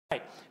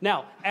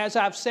Now, as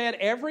I've said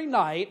every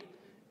night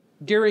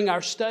during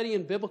our study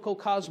in biblical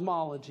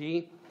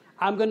cosmology,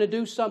 I'm going to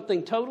do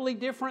something totally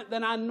different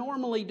than I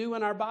normally do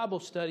in our Bible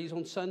studies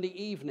on Sunday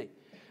evening.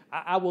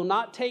 I will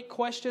not take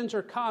questions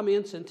or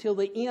comments until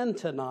the end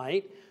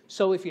tonight.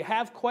 So if you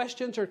have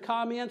questions or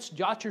comments,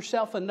 jot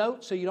yourself a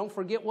note so you don't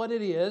forget what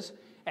it is.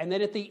 And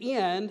then at the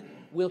end,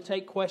 we'll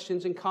take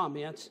questions and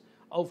comments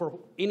over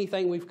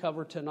anything we've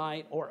covered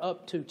tonight or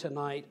up to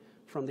tonight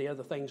from the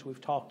other things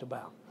we've talked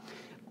about.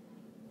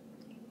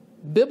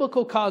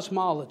 Biblical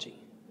cosmology.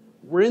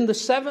 We're in the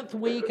 7th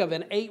week of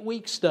an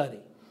 8-week study.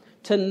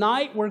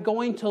 Tonight we're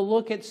going to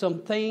look at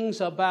some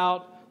things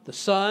about the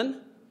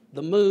sun,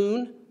 the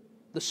moon,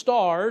 the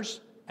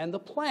stars, and the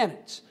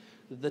planets.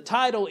 The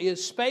title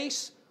is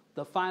Space,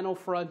 the Final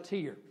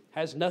Frontier.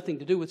 Has nothing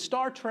to do with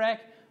Star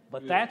Trek,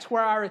 but that's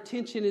where our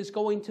attention is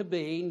going to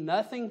be.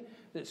 Nothing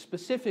that's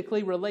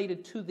specifically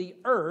related to the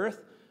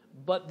earth,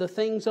 but the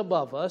things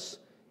above us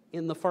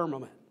in the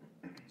firmament.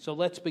 So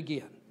let's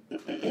begin.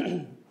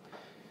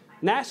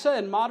 NASA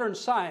and modern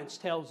science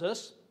tells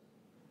us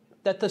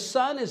that the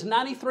sun is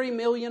 93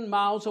 million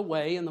miles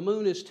away and the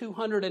moon is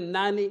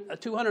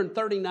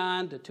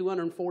 239 to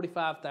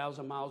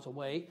 245,000 miles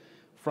away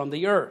from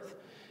the earth.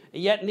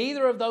 Yet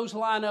neither of those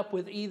line up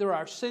with either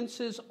our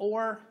senses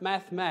or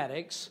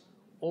mathematics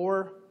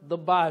or the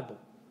Bible.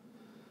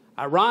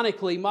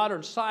 Ironically,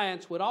 modern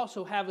science would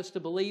also have us to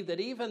believe that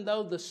even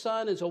though the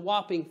sun is a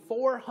whopping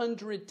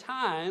 400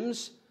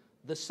 times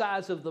the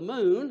size of the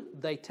moon,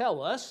 they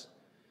tell us,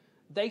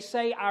 they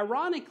say,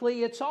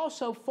 ironically, it's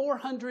also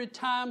 400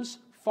 times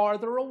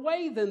farther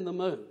away than the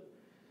moon.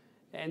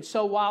 And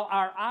so while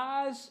our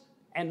eyes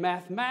and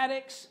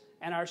mathematics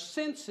and our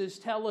senses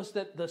tell us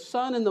that the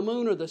sun and the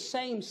moon are the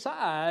same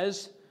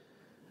size,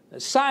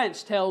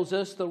 science tells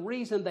us the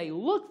reason they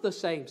look the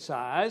same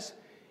size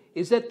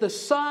is that the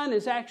sun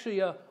is actually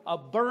a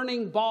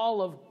burning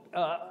ball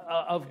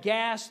of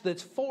gas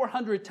that's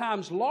 400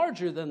 times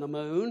larger than the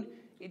moon.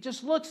 It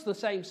just looks the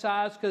same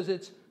size because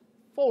it's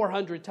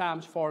 400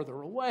 times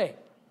farther away.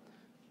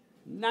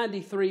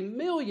 93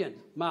 million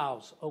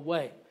miles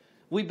away.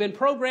 We've been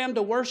programmed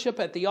to worship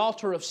at the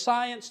altar of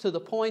science to the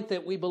point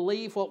that we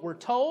believe what we're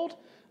told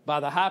by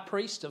the high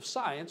priest of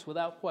science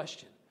without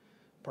question.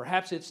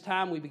 Perhaps it's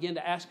time we begin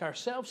to ask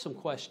ourselves some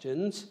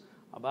questions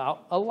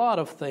about a lot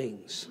of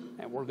things,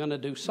 and we're going to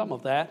do some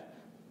of that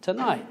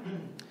tonight.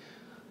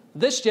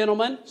 This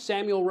gentleman,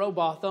 Samuel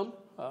Rowbotham,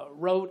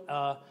 wrote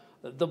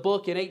the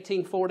book in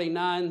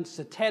 1849,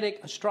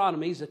 Zetetic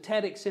Astronomy.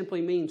 Zetetic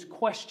simply means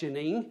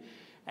questioning,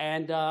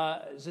 and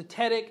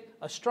Zetetic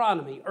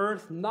Astronomy,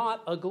 Earth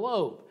not a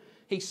globe.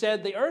 He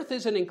said, the Earth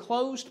is an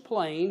enclosed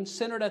plane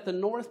centered at the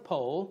North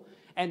Pole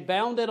and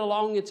bounded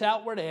along its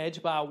outward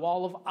edge by a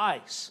wall of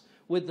ice,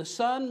 with the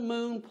sun,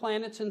 moon,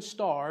 planets, and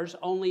stars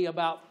only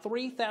about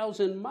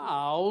 3,000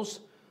 miles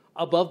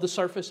above the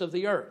surface of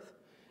the Earth,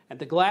 and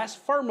the glass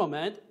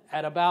firmament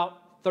at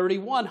about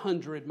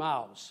 3,100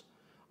 miles,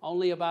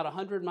 only about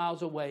 100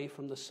 miles away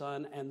from the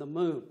sun and the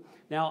moon.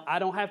 Now, I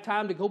don't have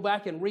time to go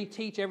back and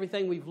reteach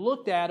everything we've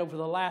looked at over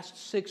the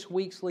last 6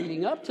 weeks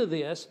leading up to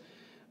this,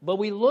 but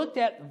we looked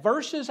at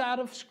verses out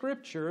of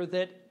Scripture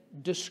that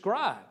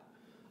describe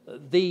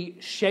the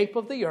shape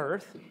of the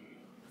earth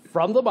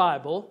from the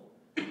Bible.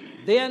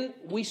 Then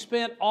we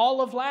spent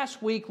all of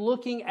last week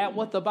looking at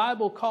what the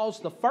Bible calls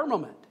the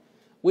firmament,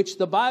 which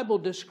the Bible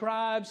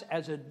describes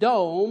as a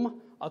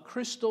dome, a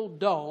crystal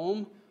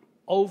dome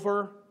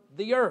over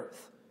the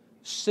earth,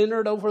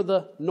 centered over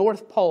the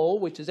North Pole,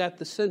 which is at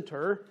the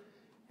center.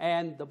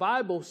 And the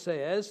Bible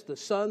says the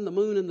sun, the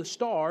moon, and the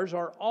stars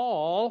are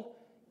all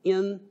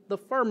in the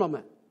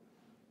firmament.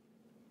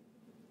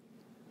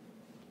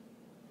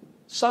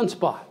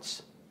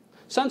 Sunspots.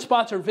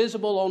 Sunspots are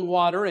visible on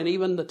water and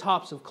even the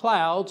tops of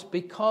clouds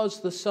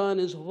because the sun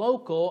is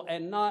local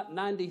and not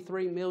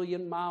 93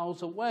 million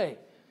miles away.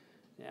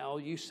 Now,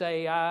 you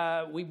say,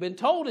 we've been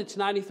told it's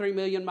 93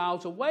 million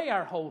miles away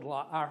our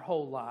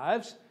whole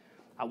lives.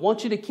 I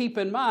want you to keep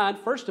in mind,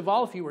 first of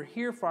all, if you were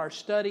here for our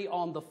study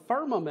on the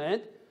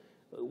firmament,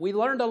 we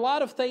learned a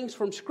lot of things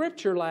from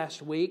Scripture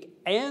last week,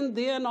 and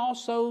then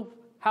also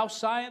how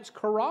science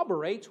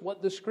corroborates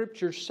what the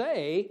Scriptures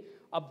say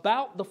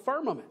about the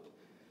firmament.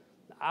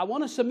 I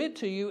want to submit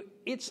to you,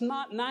 it's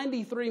not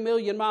 93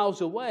 million miles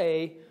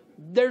away.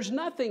 There's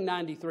nothing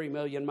 93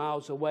 million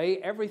miles away.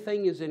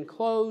 Everything is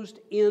enclosed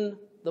in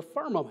the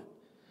firmament.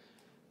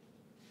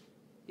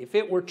 If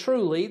it were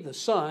truly the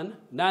sun,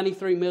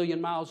 93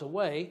 million miles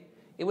away,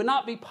 it would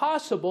not be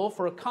possible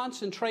for a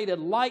concentrated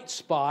light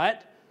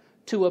spot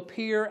to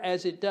appear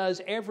as it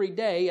does every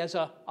day as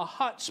a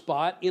hot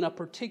spot in a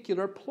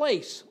particular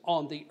place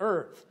on the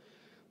earth.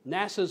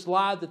 NASA's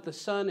lie that the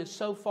sun is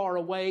so far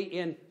away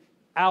in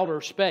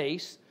outer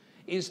space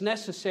is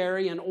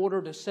necessary in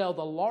order to sell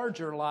the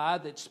larger lie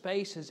that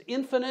space is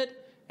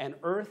infinite and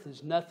earth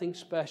is nothing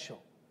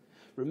special.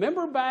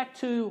 Remember back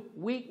to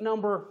week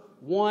number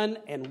 1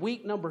 and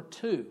week number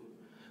 2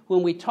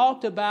 when we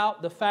talked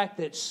about the fact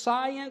that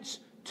science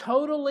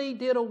totally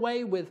did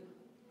away with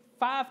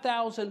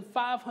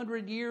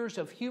 5,500 years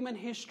of human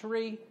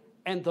history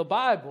and the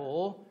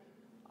Bible,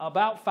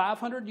 about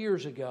 500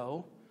 years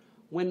ago,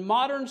 when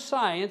modern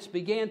science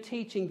began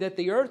teaching that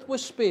the earth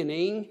was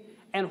spinning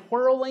and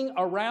whirling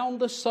around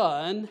the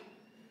sun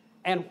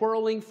and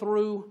whirling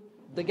through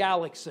the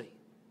galaxy,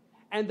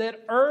 and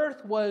that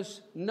earth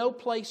was no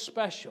place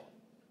special.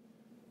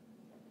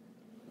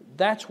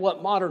 That's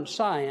what modern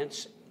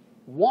science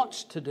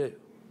wants to do,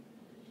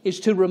 is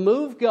to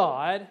remove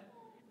God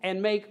and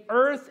make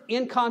earth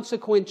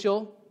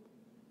inconsequential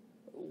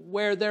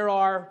where there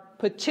are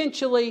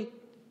potentially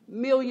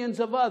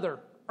millions of other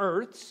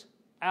earths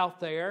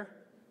out there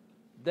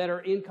that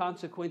are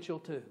inconsequential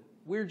too.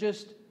 We're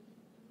just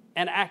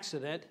an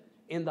accident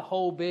in the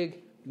whole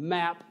big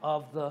map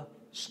of the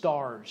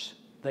stars,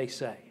 they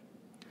say.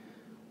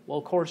 Well,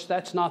 of course,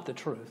 that's not the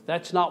truth.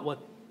 That's not what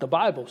the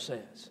Bible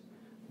says.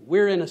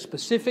 We're in a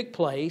specific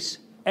place.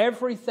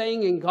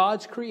 Everything in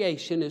God's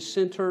creation is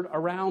centered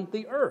around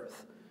the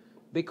earth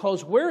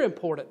because we're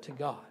important to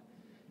God.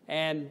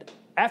 And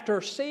after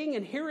seeing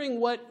and hearing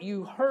what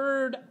you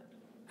heard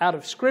out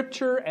of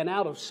Scripture and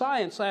out of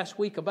science last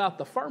week about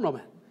the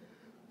firmament,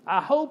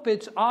 I hope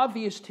it's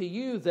obvious to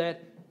you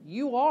that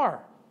you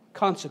are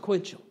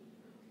consequential.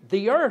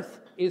 The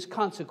earth is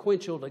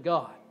consequential to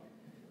God,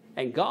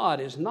 and God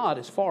is not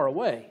as far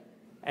away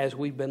as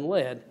we've been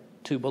led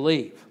to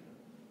believe.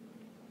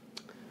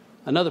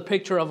 Another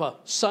picture of a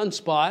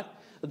sunspot.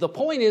 The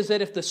point is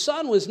that if the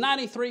sun was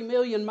 93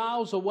 million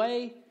miles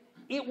away,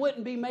 it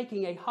wouldn't be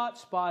making a hot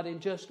spot in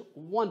just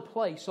one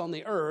place on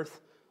the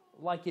earth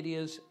like it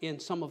is in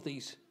some of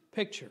these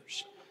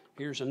pictures.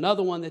 Here's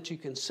another one that you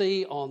can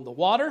see on the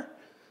water.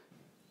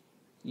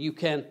 You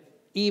can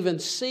even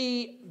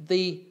see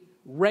the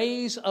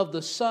rays of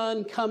the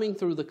sun coming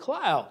through the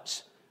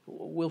clouds.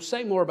 We'll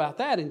say more about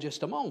that in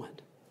just a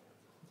moment.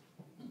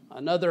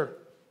 Another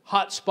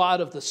hot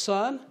spot of the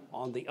sun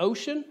on the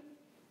ocean.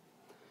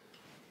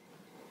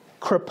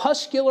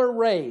 Crepuscular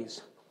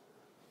rays.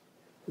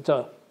 It's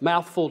a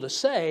mouthful to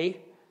say.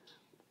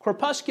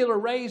 Crepuscular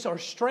rays are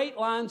straight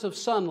lines of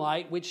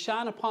sunlight which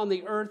shine upon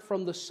the earth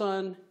from the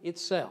sun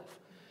itself.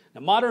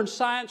 Now, modern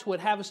science would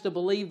have us to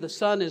believe the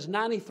sun is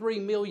 93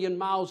 million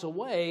miles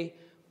away,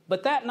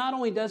 but that not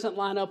only doesn't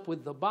line up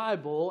with the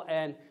Bible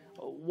and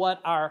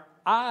what our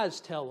eyes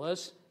tell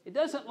us, it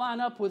doesn't line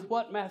up with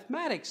what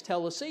mathematics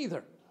tell us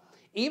either.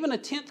 Even a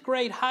 10th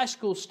grade high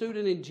school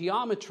student in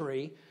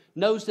geometry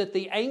knows that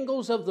the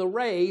angles of the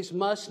rays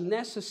must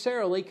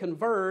necessarily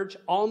converge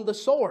on the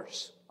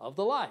source of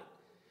the light.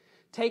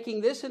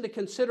 Taking this into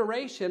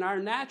consideration, our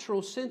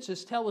natural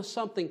senses tell us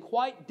something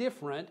quite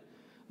different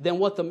than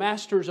what the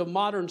masters of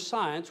modern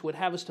science would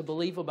have us to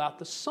believe about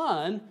the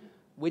sun,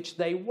 which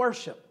they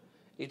worship.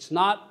 It's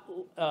not,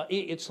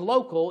 it's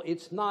local,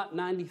 it's not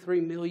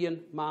 93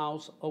 million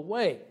miles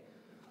away.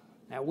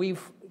 Now,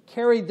 we've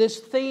carried this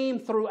theme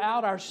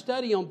throughout our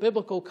study on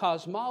biblical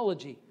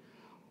cosmology.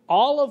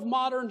 All of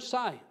modern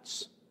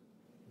science,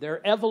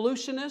 they're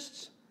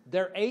evolutionists,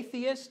 they're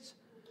atheists.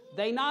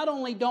 They not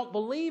only don't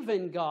believe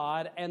in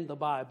God and the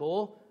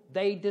Bible,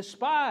 they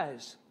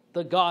despise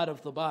the God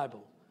of the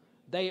Bible.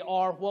 They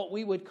are what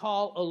we would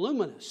call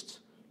illuminists.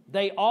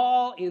 They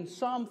all, in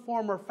some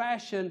form or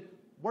fashion,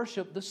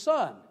 worship the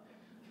sun.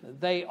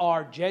 They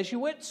are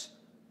Jesuits.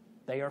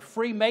 They are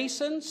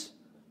Freemasons.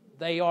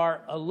 They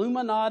are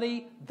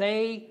Illuminati.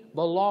 They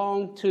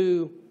belong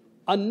to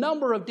a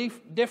number of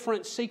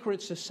different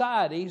secret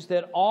societies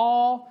that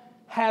all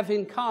have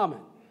in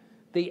common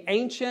the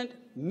ancient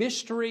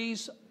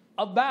mysteries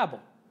of Babel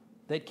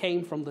that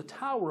came from the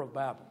Tower of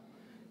Babel.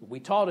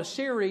 We taught a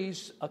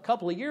series a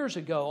couple of years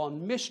ago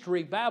on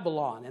Mystery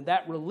Babylon and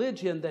that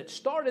religion that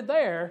started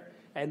there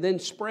and then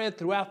spread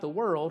throughout the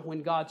world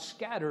when God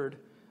scattered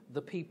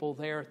the people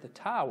there at the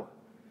tower.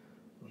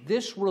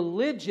 This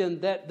religion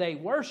that they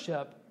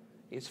worship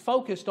is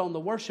focused on the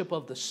worship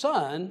of the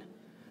sun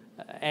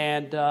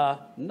and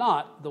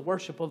not the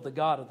worship of the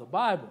God of the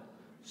Bible.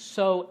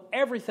 So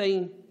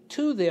everything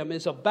to them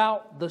is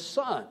about the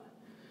sun.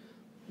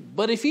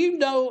 But if you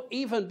know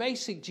even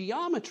basic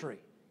geometry,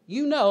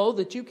 you know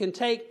that you can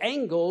take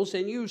angles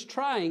and use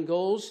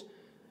triangles,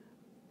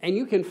 and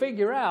you can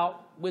figure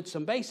out with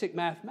some basic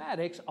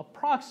mathematics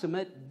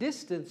approximate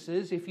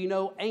distances if you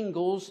know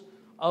angles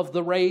of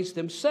the rays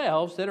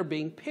themselves that are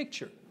being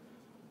pictured.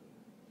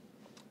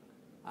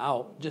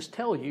 I'll just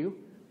tell you,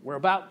 we're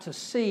about to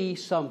see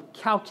some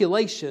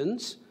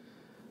calculations.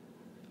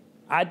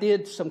 I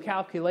did some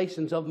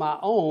calculations of my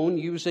own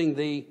using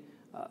the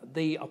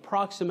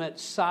approximate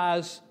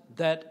size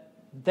that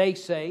they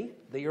say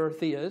the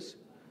Earth is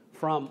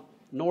from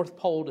North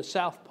Pole to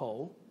South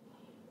Pole,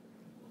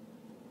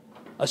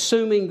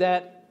 assuming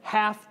that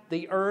half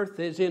the Earth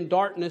is in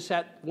darkness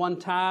at one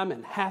time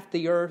and half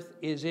the Earth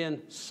is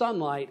in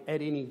sunlight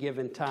at any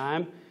given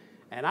time.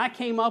 And I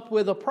came up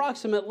with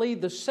approximately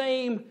the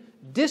same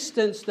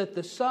distance that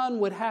the sun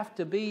would have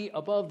to be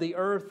above the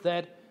Earth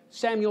that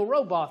Samuel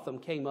Rowbotham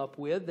came up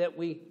with that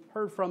we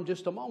heard from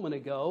just a moment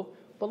ago.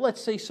 But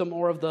let's see some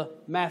more of the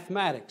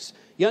mathematics.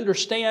 You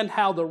understand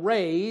how the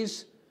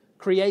rays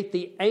create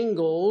the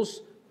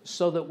angles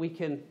so that we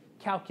can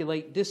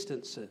calculate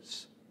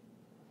distances.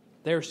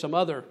 There's some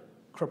other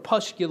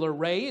crepuscular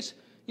rays.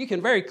 You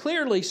can very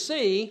clearly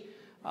see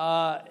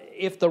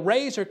if the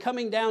rays are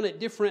coming down at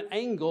different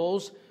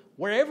angles,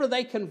 wherever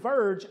they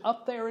converge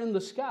up there in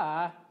the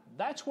sky,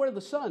 that's where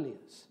the sun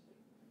is.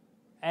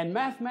 And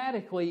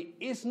mathematically,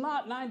 it's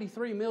not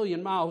 93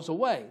 million miles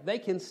away. They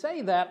can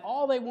say that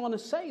all they want to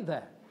say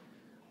that.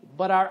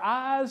 But our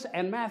eyes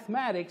and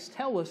mathematics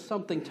tell us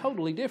something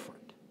totally different.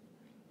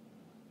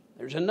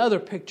 There's another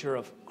picture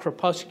of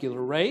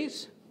crepuscular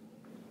rays.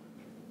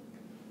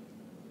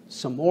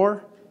 Some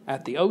more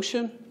at the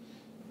ocean.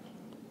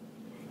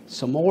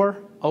 Some more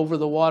over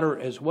the water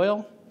as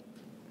well.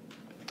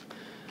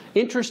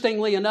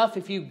 Interestingly enough,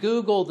 if you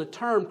Google the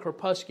term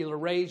crepuscular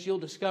rays, you'll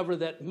discover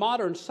that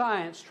modern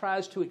science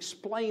tries to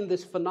explain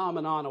this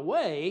phenomenon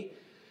away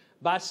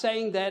by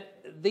saying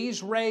that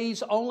these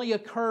rays only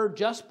occur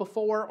just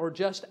before or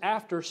just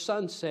after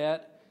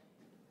sunset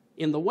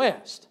in the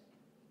west.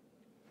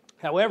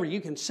 However,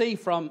 you can see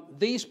from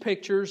these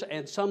pictures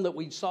and some that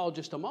we saw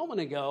just a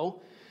moment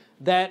ago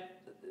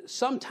that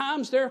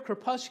sometimes there are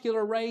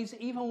crepuscular rays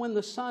even when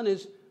the sun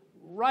is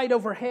right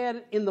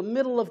overhead in the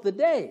middle of the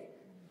day.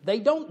 They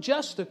don't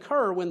just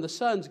occur when the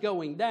sun's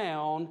going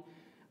down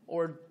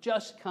or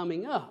just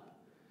coming up.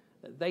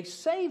 They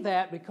say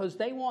that because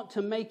they want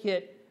to make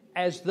it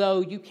as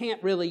though you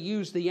can't really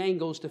use the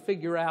angles to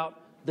figure out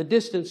the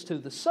distance to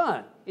the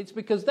sun. It's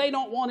because they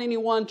don't want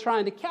anyone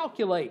trying to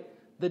calculate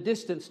the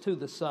distance to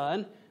the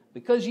sun,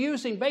 because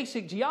using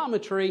basic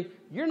geometry,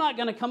 you're not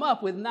going to come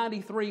up with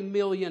 93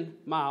 million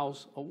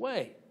miles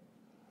away.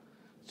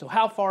 So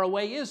how far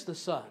away is the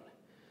sun?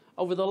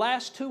 Over the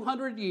last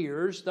 200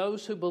 years,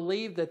 those who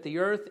believe that the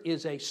earth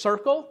is a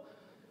circle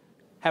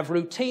have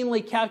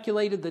routinely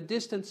calculated the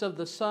distance of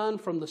the sun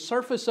from the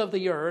surface of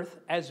the earth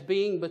as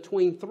being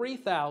between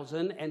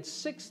 3,000 and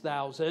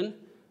 6,000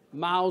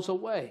 miles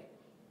away.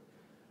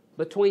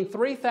 Between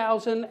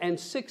 3,000 and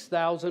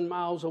 6,000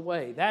 miles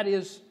away. That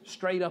is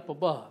straight up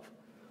above.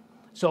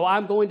 So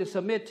I'm going to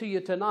submit to you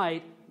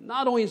tonight,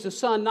 not only is the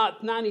sun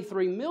not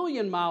 93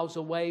 million miles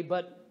away,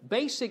 but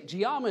basic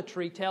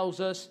geometry tells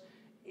us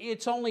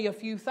it's only a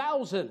few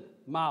thousand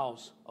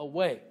miles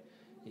away.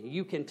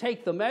 You can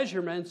take the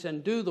measurements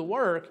and do the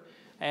work,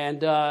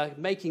 and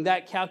making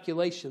that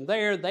calculation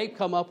there, they've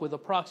come up with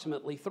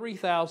approximately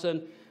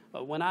 3,000.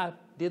 But when I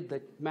did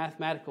the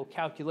mathematical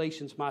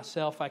calculations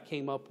myself, I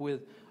came up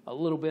with a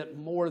little bit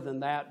more than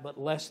that, but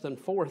less than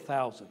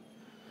 4,000.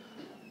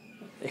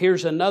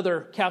 Here's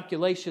another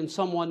calculation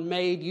someone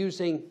made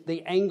using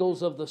the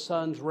angles of the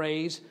sun's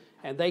rays,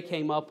 and they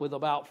came up with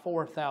about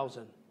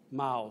 4,000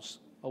 miles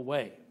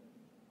away.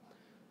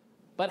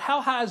 But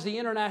how high is the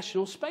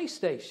International Space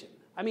Station?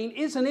 I mean,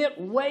 isn't it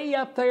way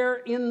up there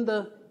in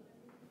the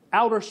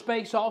outer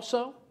space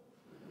also?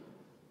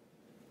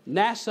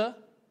 NASA,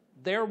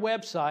 their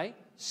website,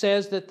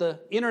 says that the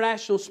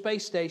International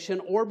Space Station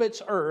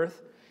orbits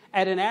Earth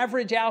at an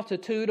average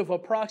altitude of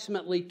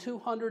approximately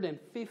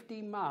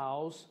 250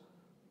 miles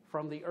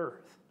from the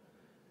Earth.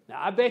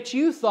 Now, I bet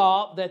you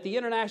thought that the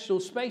International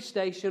Space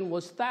Station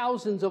was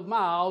thousands of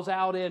miles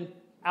out in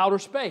outer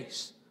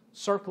space,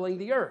 circling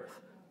the Earth.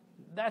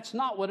 That's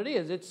not what it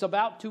is. It's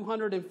about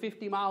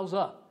 250 miles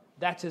up.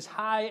 That's as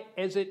high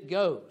as it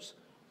goes.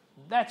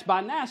 That's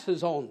by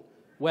NASA's own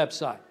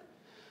website.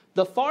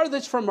 The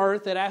farthest from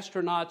Earth that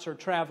astronauts are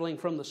traveling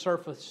from the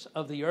surface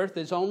of the Earth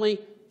is only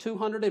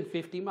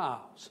 250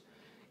 miles.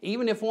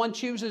 Even if one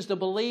chooses to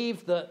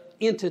believe the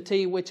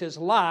entity which has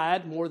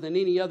lied more than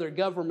any other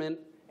government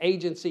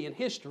agency in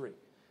history,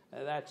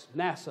 that's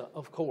NASA,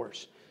 of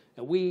course.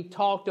 And we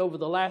talked over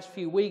the last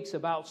few weeks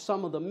about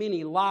some of the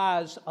many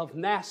lies of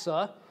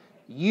NASA.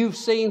 You've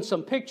seen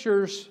some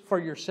pictures for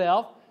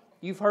yourself.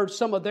 You've heard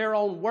some of their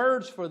own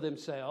words for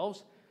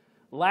themselves.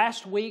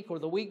 Last week or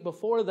the week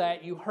before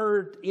that, you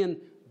heard in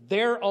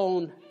their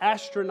own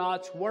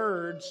astronauts'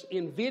 words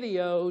in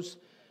videos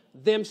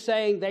them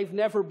saying they've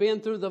never been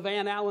through the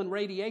Van Allen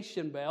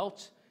radiation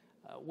belt,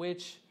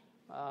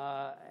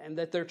 and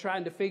that they're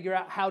trying to figure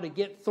out how to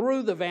get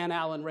through the Van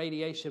Allen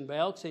radiation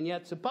belts, and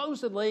yet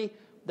supposedly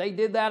they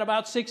did that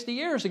about 60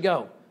 years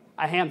ago,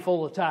 a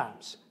handful of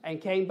times,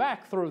 and came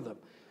back through them.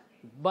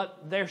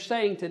 But they're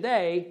saying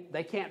today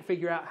they can't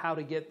figure out how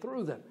to get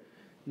through them.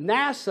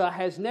 NASA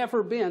has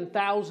never been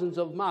thousands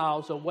of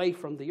miles away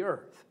from the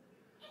Earth.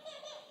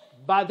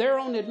 By their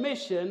own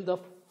admission, the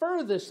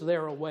furthest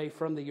they're away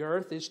from the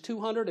Earth is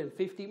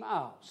 250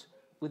 miles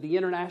with the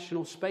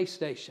International Space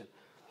Station.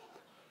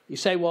 You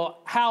say, well,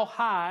 how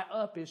high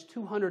up is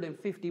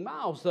 250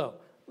 miles, though?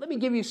 Let me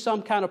give you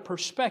some kind of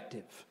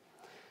perspective.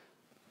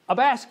 A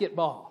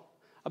basketball.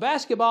 A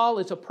basketball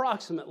is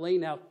approximately,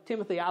 now,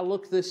 Timothy, I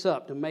looked this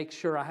up to make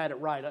sure I had it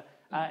right.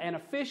 An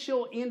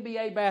official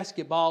NBA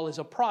basketball is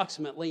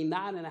approximately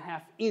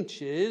 9.5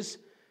 inches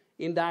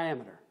in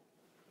diameter.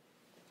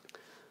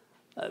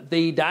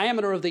 The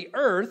diameter of the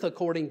Earth,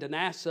 according to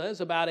NASA, is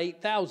about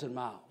 8,000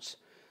 miles.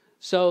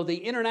 So the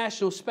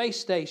International Space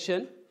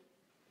Station,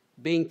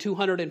 being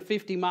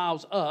 250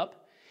 miles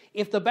up,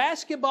 If the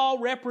basketball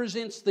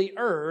represents the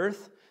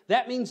Earth,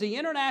 that means the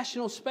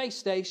International Space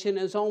Station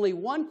is only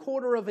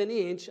 1/4 of an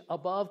inch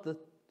above the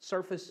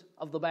surface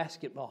of the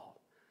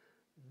basketball.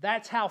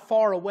 That's how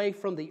far away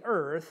from the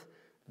Earth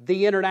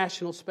the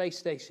International Space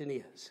Station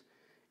is.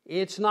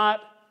 It's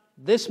not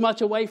this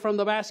much away from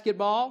the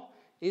basketball.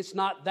 It's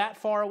not that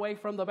far away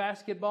from the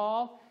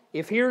basketball.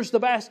 If here's the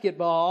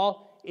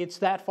basketball, it's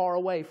that far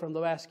away from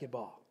the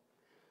basketball.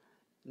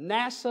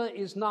 NASA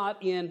is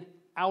not in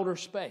outer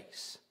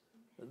space.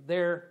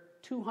 They're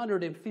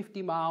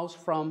 250 miles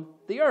from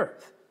the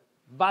Earth,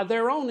 by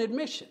their own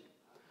admission.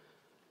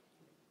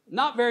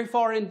 Not very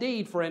far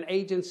indeed for an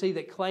agency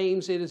that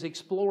claims it is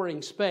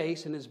exploring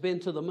space and has been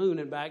to the moon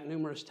and back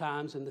numerous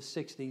times in the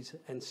 60s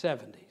and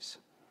 70s.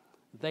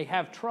 They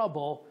have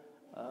trouble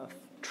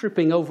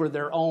tripping over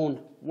their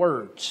own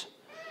words.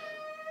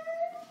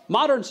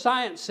 Modern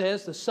science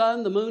says the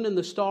sun, the moon, and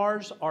the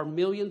stars are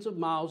millions of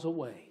miles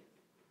away.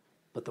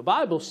 But the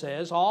Bible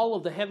says all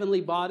of the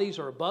heavenly bodies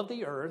are above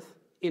the earth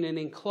in an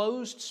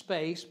enclosed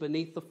space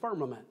beneath the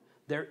firmament.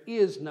 There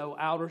is no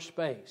outer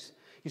space.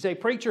 You say,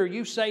 preacher, are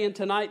you saying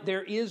tonight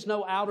there is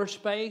no outer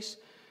space?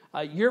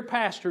 Your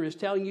pastor is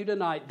telling you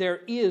tonight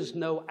there is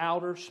no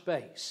outer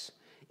space.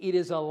 It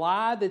is a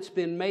lie that's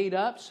been made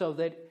up so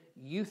that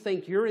you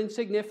think you're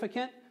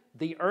insignificant,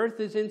 the earth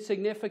is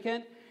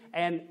insignificant,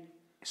 and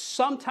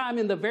sometime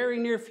in the very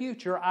near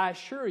future, I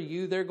assure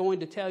you, they're going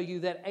to tell you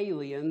that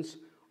aliens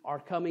are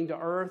coming to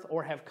earth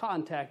or have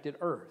contacted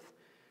earth.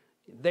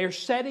 They're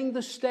setting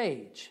the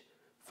stage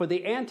for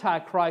the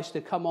Antichrist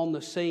to come on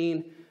the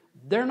scene.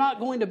 They're not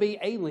going to be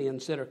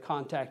aliens that are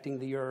contacting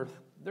the earth.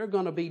 They're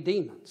going to be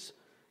demons,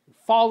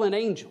 fallen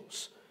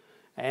angels.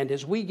 And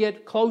as we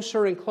get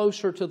closer and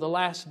closer to the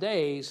last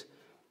days,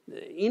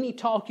 any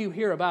talk you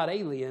hear about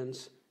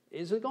aliens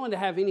isn't going to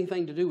have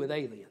anything to do with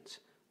aliens.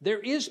 There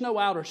is no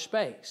outer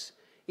space.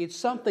 It's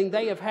something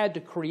they have had to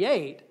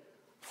create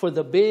for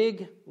the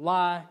big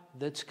lie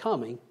that's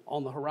coming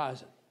on the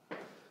horizon.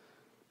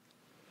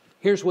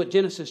 Here's what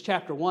Genesis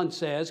chapter 1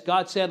 says.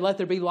 God said, "Let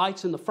there be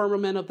lights in the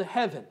firmament of the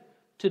heaven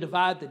to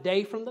divide the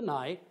day from the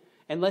night,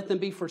 and let them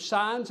be for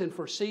signs and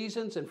for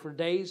seasons and for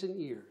days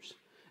and years.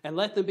 And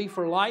let them be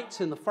for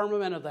lights in the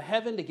firmament of the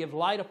heaven to give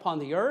light upon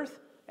the earth."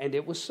 And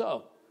it was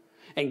so.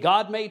 And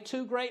God made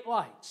two great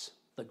lights,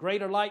 the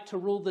greater light to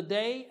rule the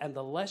day and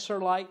the lesser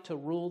light to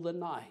rule the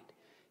night.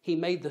 He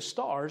made the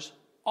stars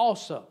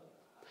also.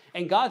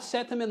 And God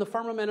set them in the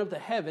firmament of the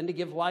heaven to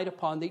give light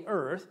upon the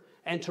earth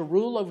and to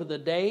rule over the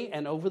day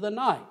and over the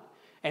night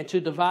and to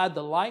divide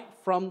the light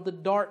from the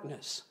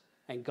darkness.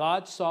 And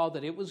God saw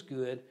that it was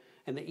good,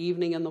 and the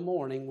evening and the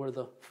morning were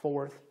the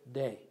fourth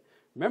day.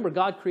 Remember,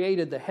 God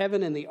created the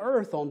heaven and the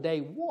earth on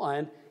day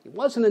 1. It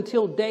wasn't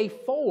until day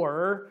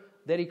 4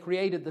 that He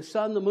created the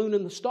sun, the moon,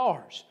 and the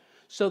stars.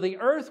 So the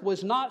earth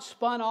was not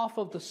spun off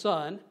of the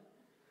sun.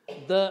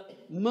 The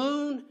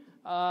moon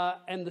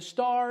and the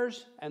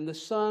stars and the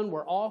sun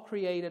were all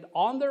created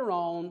on their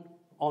own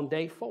on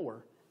day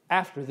 4,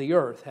 after the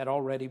earth had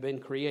already been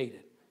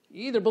created.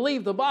 You either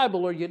believe the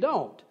Bible or you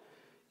don't.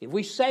 If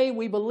we say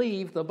we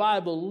believe the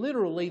Bible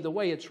literally the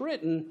way it's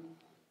written,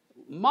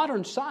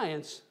 modern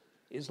science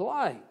is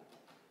lying.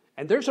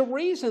 And there's a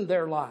reason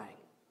they're lying.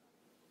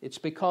 It's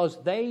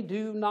because they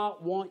do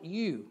not want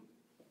you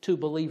to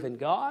believe in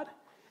God,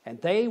 and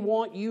they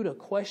want you to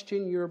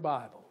question your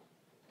Bible.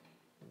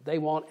 They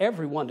want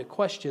everyone to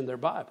question their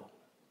Bible.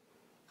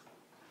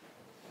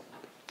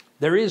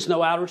 There is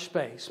no outer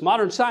space.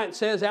 Modern science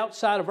says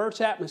outside of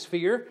Earth's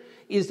atmosphere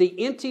is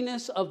the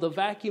emptiness of the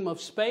vacuum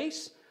of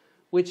space,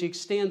 which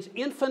extends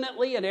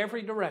infinitely in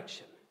every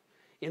direction.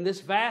 In this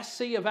vast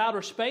sea of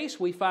outer space,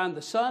 we find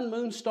the sun,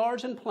 moon,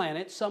 stars, and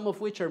planets, some of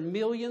which are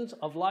millions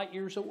of light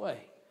years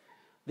away.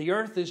 The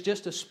Earth is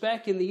just a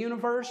speck in the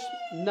universe,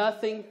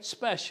 nothing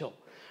special.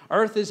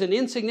 Earth is an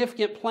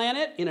insignificant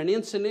planet in an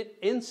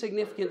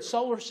insignificant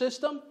solar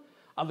system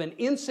of an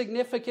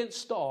insignificant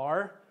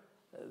star,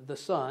 the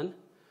sun,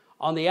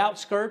 on the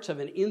outskirts of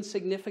an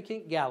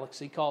insignificant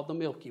galaxy called the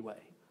Milky Way.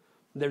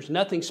 There's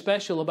nothing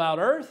special about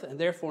Earth, and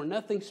therefore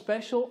nothing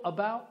special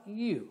about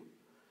you.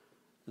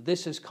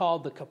 This is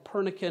called the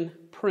Copernican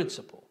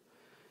principle.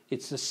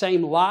 It's the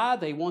same lie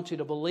they want you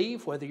to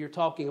believe, whether you're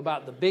talking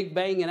about the Big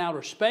Bang in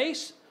outer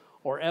space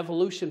or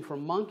evolution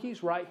from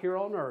monkeys right here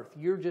on Earth.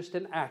 You're just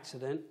an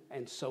accident,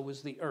 and so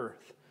is the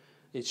Earth.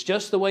 It's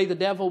just the way the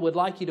devil would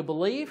like you to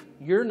believe.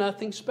 You're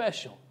nothing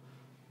special,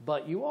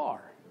 but you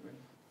are.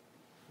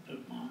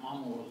 If my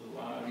mama was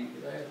alive, you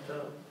could ask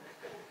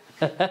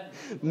her.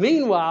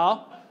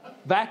 Meanwhile,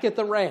 back at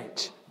the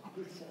ranch,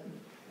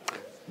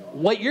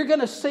 what you're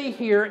going to see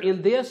here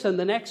in this and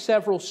the next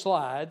several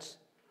slides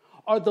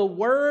are the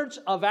words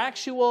of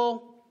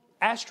actual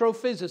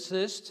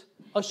astrophysicists,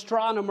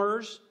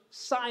 astronomers,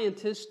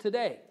 scientists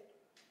today.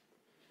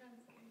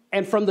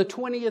 And from the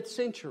 20th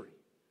century,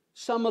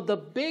 some of the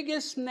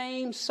biggest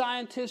name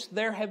scientists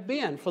there have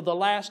been for the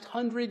last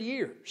 100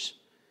 years.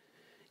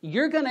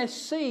 You're going to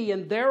see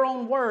in their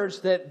own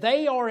words that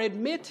they are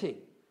admitting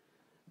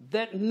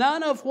that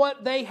none of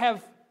what they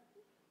have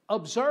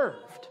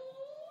observed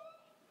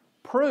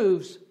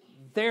proves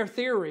their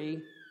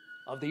theory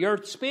of the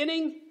earth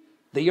spinning,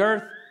 the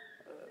earth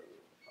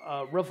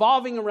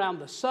revolving around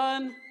the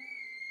sun,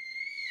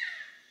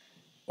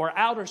 or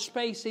outer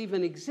space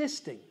even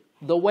existing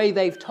the way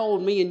they've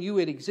told me and you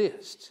it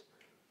exists.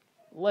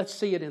 Let's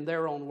see it in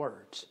their own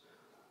words.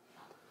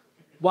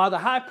 While the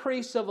high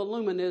priests of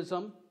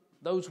Illuminism,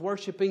 those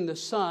worshiping the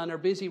sun, are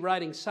busy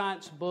writing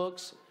science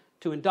books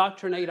to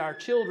indoctrinate our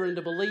children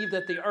to believe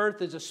that the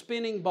earth is a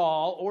spinning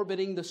ball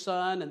orbiting the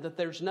sun and that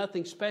there's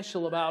nothing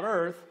special about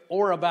earth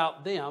or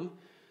about them,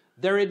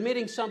 they're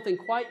admitting something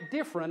quite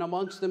different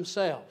amongst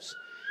themselves.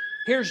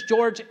 Here's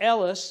George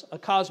Ellis, a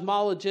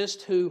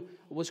cosmologist who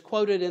was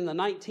quoted in the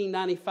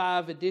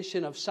 1995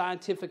 edition of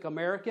Scientific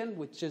American,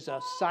 which is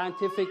a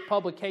scientific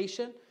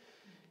publication.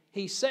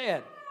 He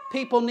said,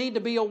 people need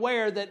to be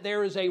aware that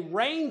there is a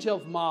range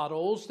of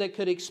models that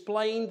could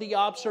explain the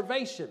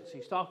observations.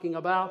 He's talking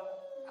about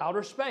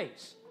outer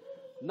space.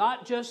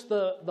 Not just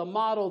the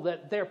model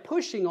that they're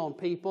pushing on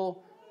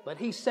people, but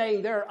he's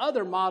saying there are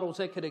other models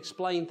that could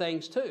explain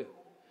things too.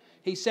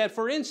 He said,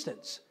 for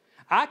instance,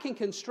 I can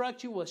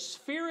construct you a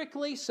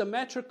spherically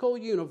symmetrical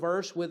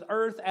universe with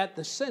Earth at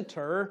the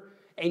center,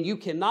 and you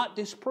cannot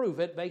disprove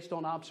it based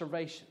on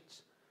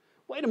observations.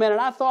 Wait a minute,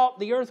 I thought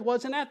the Earth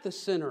wasn't at the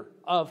center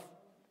of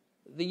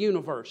the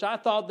universe. I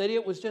thought that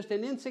it was just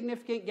an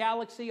insignificant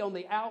galaxy on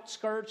the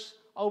outskirts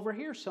over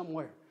here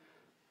somewhere.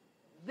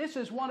 This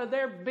is one of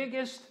their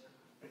biggest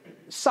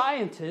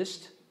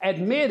scientists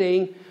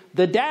admitting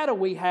the data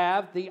we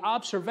have, the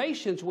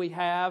observations we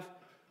have,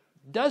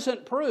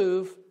 doesn't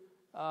prove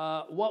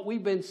what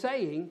we've been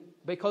saying,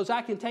 because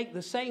I can take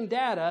the same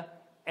data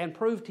and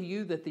prove to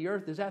you that the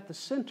earth is at the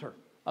center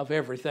of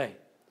everything.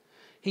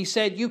 He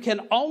said, you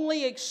can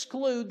only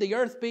exclude the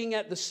earth being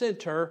at the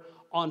center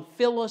on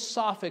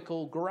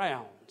philosophical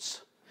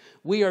grounds.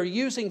 We are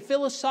using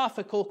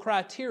philosophical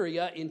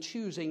criteria in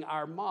choosing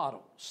our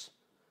models.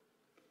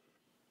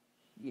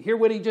 You hear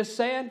what he just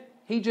said?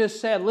 He just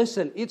said,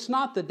 listen, it's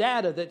not the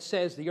data that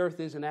says the earth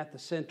isn't at the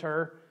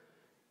center.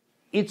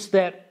 It's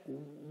that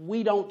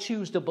we don't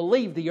choose to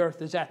believe the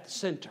earth is at the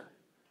center.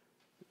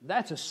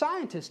 That's a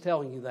scientist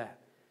telling you that.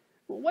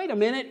 Well, wait a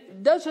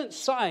minute. Doesn't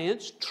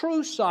science,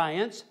 true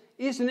science,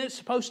 isn't it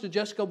supposed to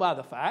just go by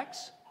the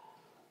facts?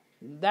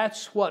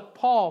 That's what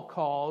Paul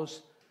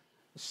calls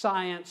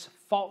science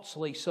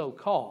falsely so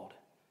called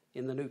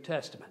in the New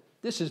Testament.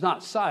 This is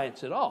not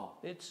science at all.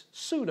 It's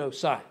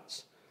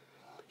pseudoscience.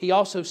 He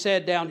also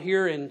said down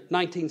here in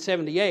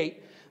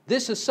 1978,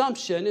 this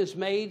assumption is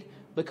made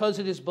because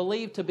it is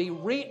believed to be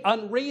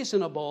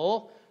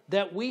unreasonable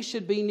that we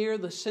should be near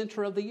the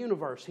center of the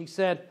universe. He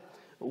said,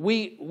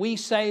 we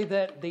say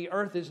that the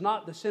earth is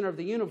not the center of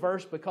the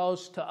universe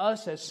because to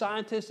us as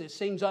scientists it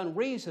seems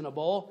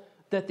unreasonable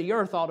that the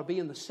earth ought to be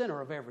in the center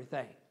of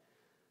everything.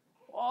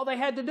 All they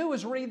had to do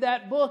was read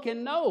that book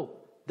and know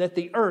that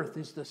the earth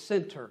is the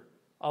center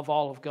of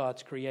all of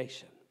God's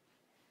creation.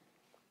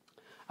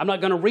 I'm not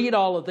going to read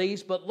all of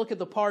these, but look at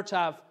the parts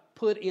I've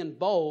put in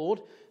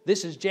bold.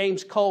 This is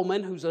James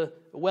Coleman, who's a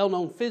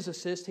well-known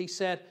physicist. He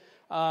said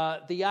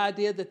the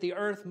idea that the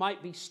earth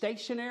might be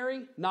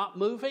stationary, not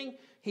moving,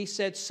 he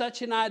said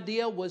such an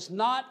idea was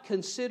not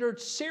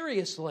considered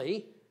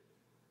seriously,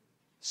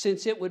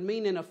 since it would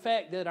mean in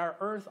effect that our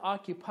earth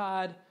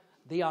occupied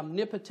the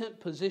omnipotent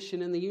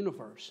position in the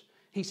universe.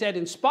 He said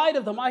in spite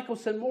of the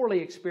Michelson-Morley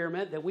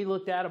experiment that we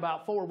looked at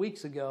about 4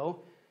 weeks ago,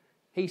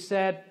 he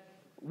said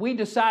we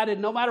decided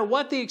no matter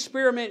what the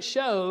experiment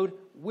showed,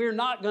 we're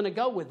not going to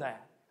go with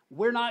that.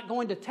 We're not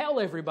going to tell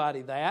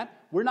everybody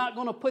that. We're not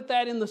going to put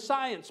that in the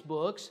science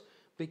books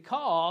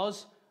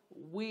because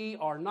we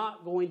are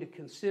not going to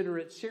consider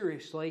it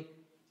seriously,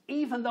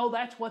 even though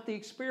that's what the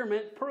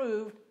experiment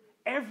proved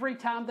every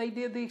time they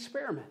did the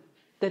experiment,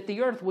 that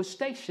the earth was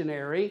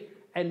stationary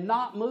and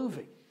not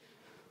moving.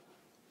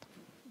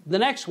 The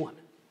next one,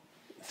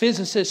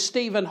 physicist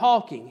Stephen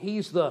Hawking.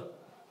 He's the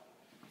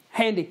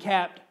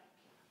handicapped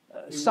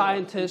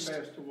scientist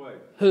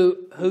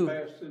who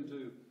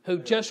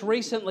just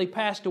recently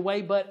passed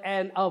away, but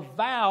an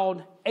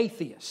avowed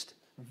atheist,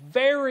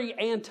 very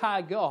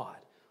anti-God.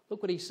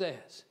 Look what he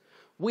says.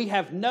 We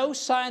have no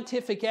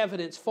scientific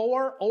evidence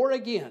for or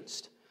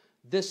against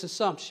this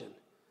assumption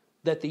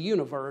that the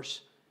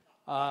universe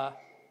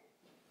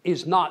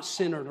is not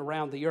centered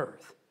around the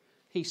earth.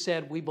 He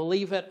said, we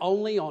believe it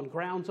only on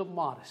grounds of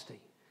modesty.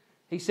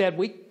 He said,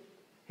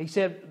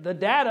 the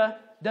data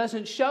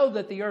doesn't show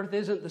that the earth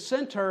isn't the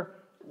center.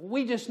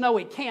 We just know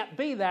it can't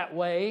be that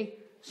way,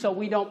 so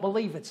we don't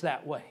believe it's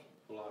that way.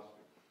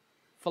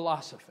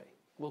 Philosophy.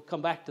 We'll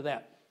come back to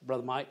that,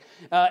 Brother Mike.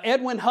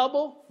 Edwin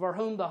Hubble, for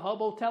whom the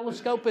Hubble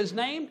telescope is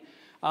named,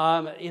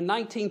 in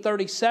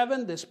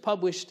 1937, this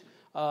published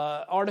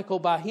article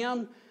by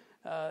him,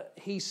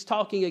 he's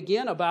talking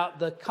again about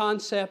the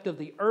concept of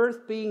the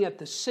earth being at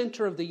the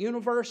center of the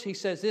universe. He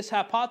says this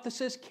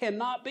hypothesis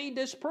cannot be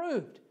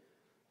disproved.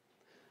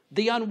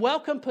 The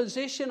unwelcome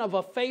position of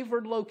a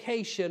favored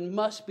location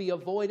must be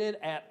avoided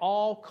at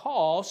all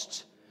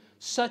costs.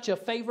 Such a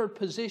favored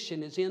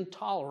position is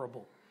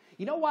intolerable.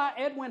 You know why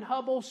Edwin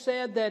Hubble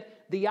said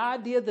that the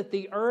idea that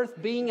the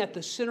earth being at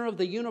the center of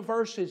the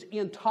universe is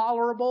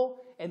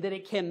intolerable and that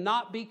it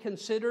cannot be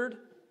considered?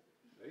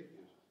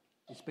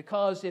 It's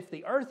because if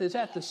the earth is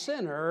at the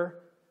center,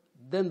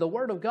 then the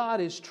Word of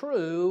God is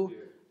true.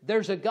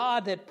 There's a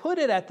God that put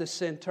it at the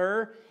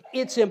center.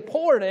 It's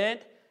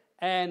important,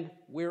 and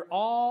we're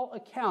all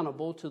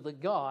accountable to the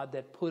God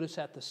that put us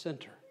at the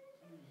center.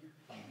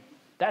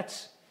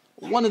 That's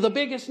one of the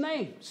biggest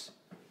names.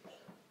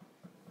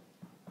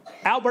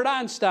 Albert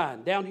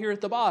Einstein, down here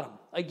at the bottom,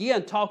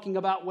 again talking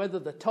about whether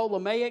the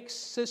Ptolemaic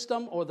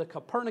system or the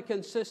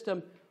Copernican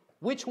system,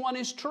 which one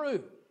is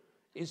true?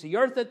 Is the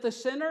earth at the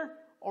center,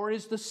 or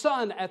is the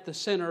sun at the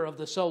center of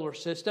the solar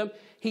system?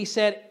 He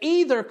said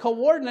either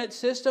coordinate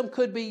system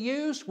could be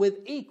used with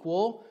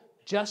equal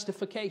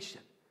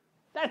justification.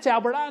 That's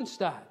Albert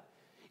Einstein.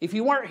 If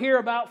you weren't here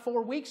about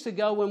 4 weeks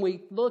ago when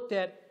we looked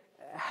at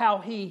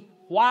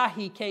why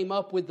he came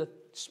up with the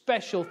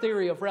special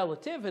theory of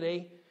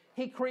relativity,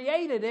 he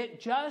created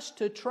it just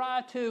to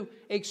try to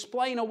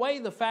explain away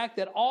the fact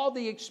that all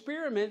the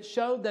experiments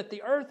showed that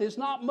the earth is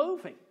not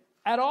moving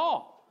at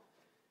all.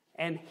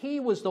 And he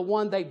was the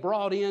one they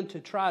brought in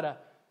to try to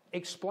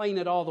explain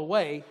it all the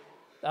way.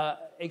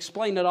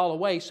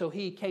 So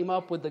he came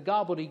up with the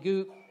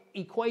gobbledygook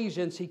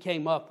equations he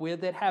came up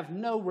with that have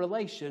no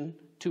relation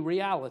to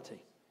reality.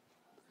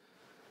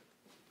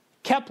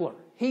 Kepler,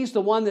 he's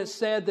the one that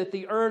said that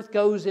the earth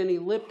goes in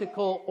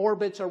elliptical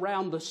orbits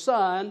around the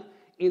sun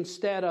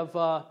instead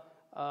of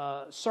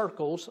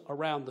circles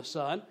around the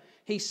sun.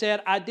 He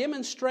said, I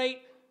demonstrate.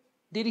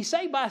 Did he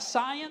say by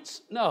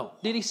science? No.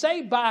 Did he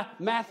say by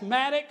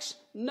mathematics?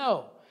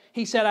 No.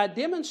 He said, I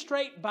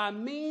demonstrate by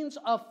means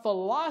of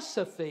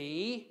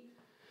philosophy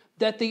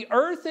that the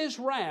earth is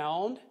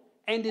round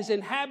and is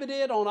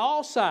inhabited on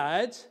all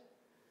sides,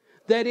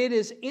 that it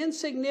is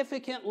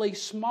insignificantly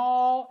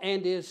small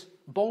and is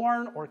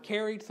borne or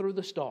carried through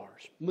the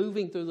stars,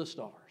 moving through the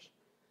stars.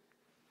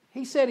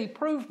 He said he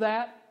proved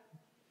that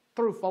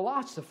through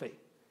philosophy.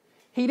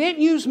 He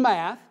didn't use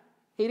math.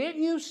 He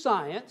didn't use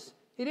science.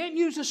 He didn't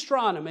use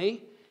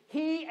astronomy.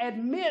 He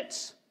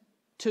admits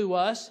to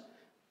us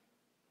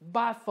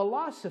by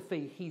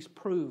philosophy he's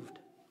proved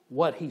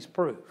what he's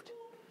proved.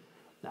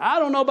 Now, I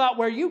don't know about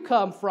where you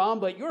come from,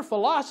 but your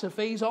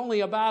philosophy is only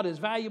about as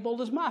valuable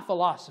as my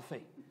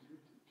philosophy.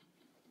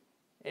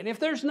 And if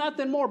there's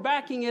nothing more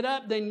backing it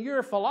up than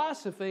your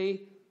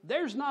philosophy,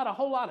 there's not a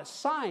whole lot of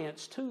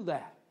science to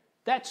that.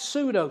 That's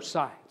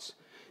pseudoscience.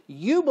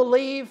 You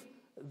believe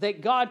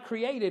that God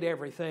created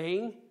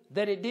everything,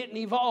 that it didn't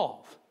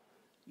evolve.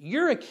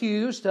 You're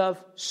accused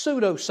of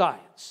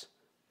pseudoscience.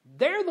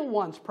 They're the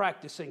ones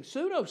practicing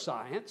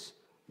pseudoscience,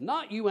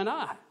 not you and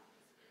I.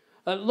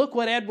 Look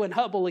what Edwin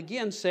Hubble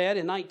again said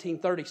in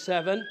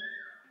 1937.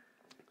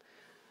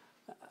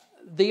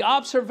 The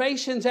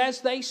observations as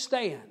they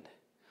stand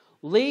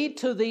lead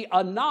to the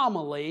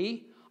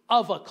anomaly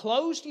of a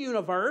closed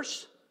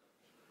universe,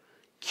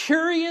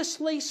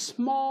 curiously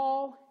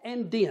small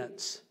and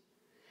dense,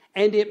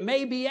 and it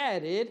may be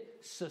added,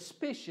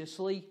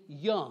 suspiciously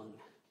young.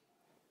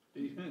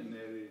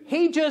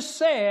 He just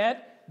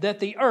said that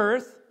the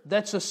earth,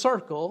 that's a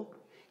circle,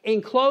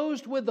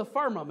 enclosed with the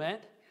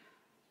firmament,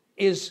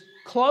 is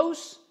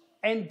close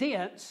and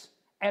dense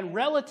and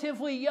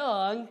relatively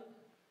young.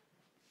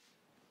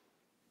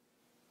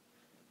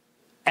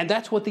 And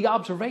that's what the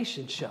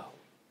observations show.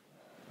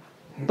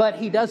 But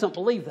he doesn't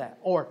believe that,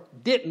 or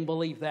didn't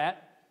believe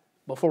that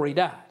before he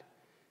died.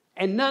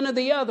 And none of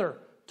the other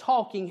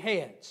talking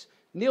heads.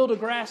 Neil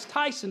deGrasse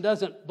Tyson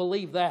doesn't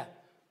believe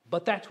that.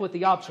 But that's what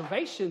the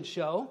observations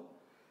show,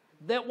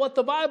 that what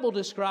the Bible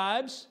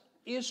describes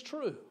is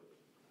true.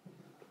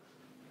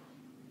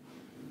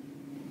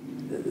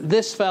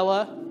 This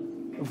fella,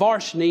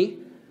 Varshni,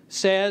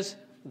 says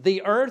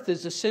the earth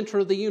is the center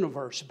of the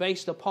universe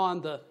based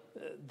upon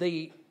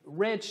the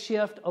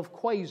redshift of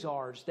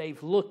quasars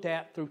they've looked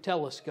at through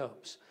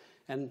telescopes.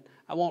 And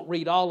I won't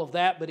read all of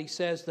that, but he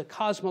says the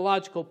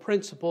cosmological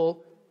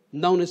principle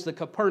known as the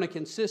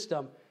Copernican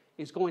system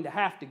is going to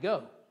have to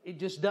go. It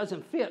just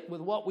doesn't fit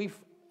with what we've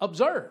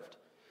observed.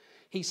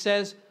 He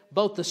says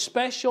both the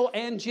special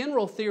and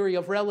general theory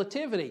of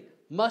relativity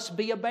must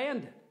be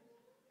abandoned.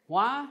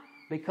 Why?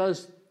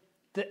 Because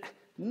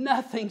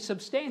nothing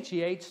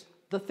substantiates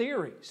the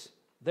theories.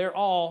 They're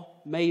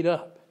all made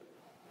up.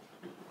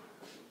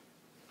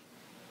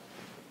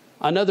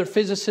 Another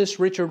physicist,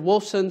 Richard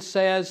Wolfson,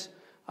 says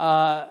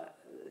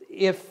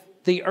if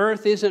the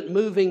earth isn't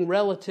moving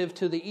relative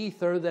to the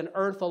ether, then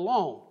earth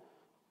alone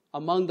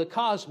among the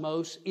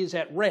cosmos is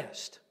at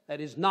rest. That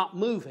is not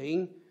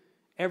moving.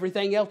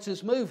 Everything else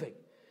is moving.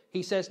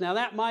 He says, now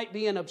that might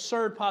be an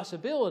absurd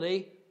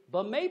possibility,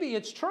 but maybe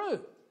it's true.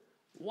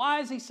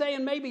 Why is he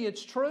saying maybe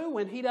it's true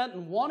when he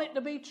doesn't want it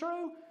to be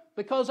true?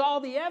 Because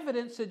all the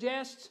evidence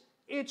suggests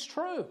it's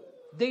true.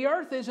 The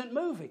earth isn't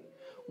moving.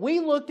 We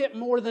looked at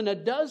more than a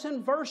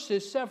dozen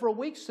verses several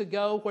weeks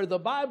ago where the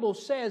Bible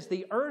says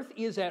the earth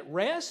is at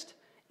rest,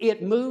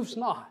 it moves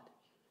not.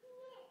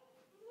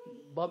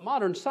 But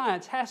modern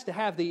science has to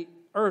have the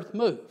earth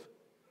move.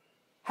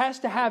 has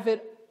to have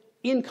it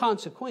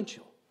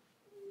inconsequential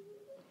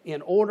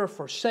in order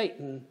for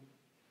Satan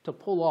to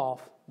pull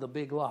off the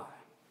big lie.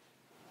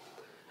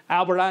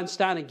 Albert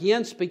Einstein,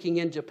 again speaking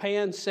in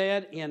Japan,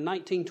 said in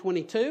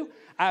 1922,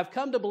 "I have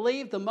come to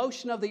believe the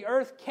motion of the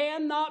earth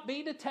cannot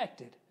be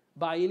detected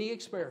by any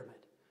experiment,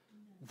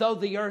 though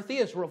the earth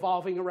is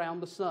revolving around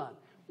the sun."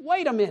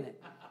 Wait a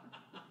minute.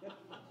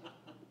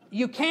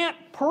 You can't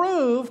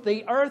prove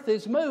the earth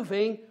is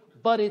moving,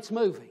 but it's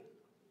moving.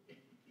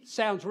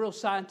 Sounds real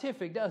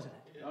scientific, doesn't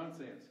it?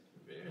 Nonsense.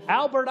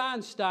 Albert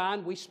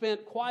Einstein, we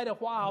spent quite a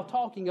while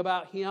talking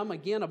about him,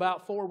 again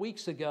about 4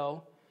 weeks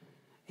ago.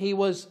 He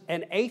was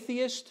an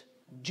atheist,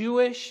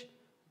 Jewish,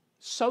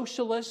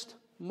 socialist,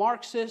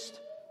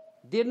 Marxist,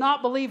 did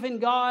not believe in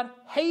God,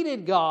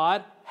 hated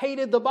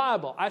the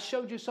Bible. I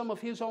showed you some of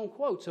his own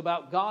quotes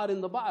about God in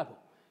the Bible.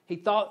 He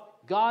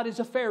thought God is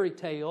a fairy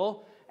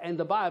tale and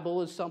the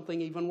Bible is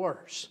something even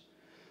worse.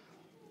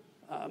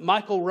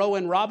 Michael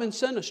Rowan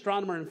Robinson,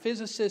 astronomer and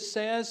physicist,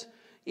 says,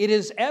 "It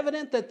is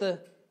evident that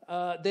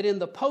that in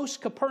the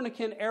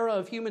post-Copernican era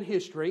of human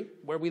history,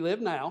 where we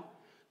live now,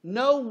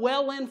 no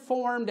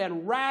well-informed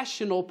and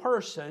rational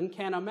person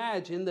can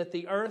imagine that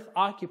the earth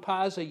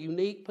occupies a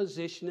unique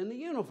position in the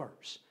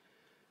universe."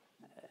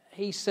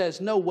 He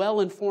says no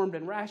well-informed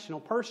and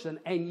rational person,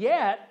 and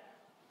yet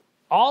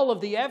all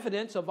of the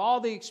evidence of all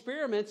the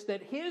experiments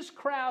that his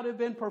crowd have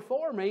been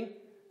performing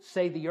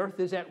say the earth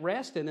is at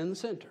rest and in the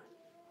center.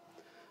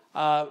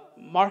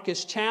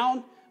 Marcus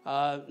Chown,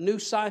 New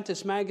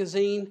Scientist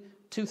magazine,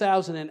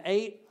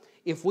 2008,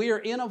 "If we are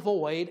in a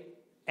void,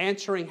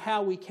 answering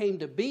how we came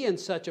to be in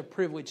such a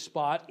privileged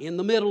spot in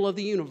the middle of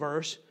the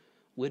universe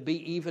would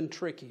be even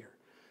trickier."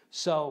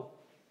 So,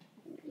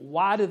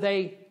 why do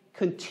they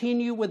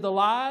continue with the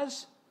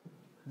lies?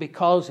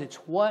 Because it's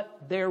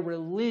what their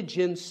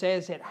religion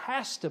says it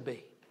has to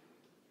be,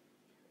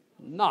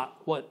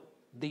 not what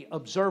the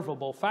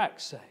observable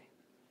facts say.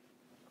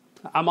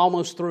 I'm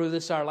almost through.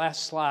 This is our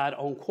last slide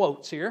on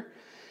quotes here.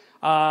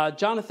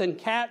 Jonathan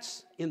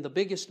Katz, in The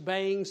Biggest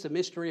Bangs, The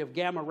Mystery of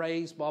Gamma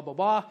Rays, blah, blah,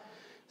 blah,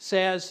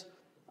 says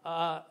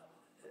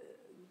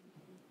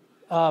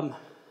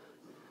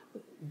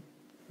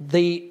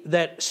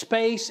that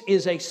space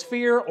is a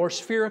sphere or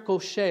spherical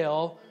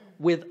shell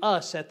with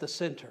us at the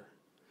center.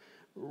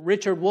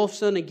 Richard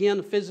Wolfson, again,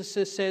 the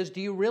physicist, says,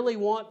 "Do you really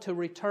want to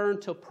return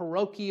to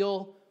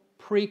parochial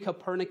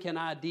pre-Copernican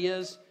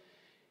ideas?"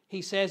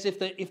 He says,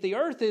 if the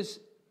earth is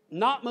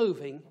not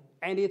moving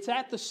and it's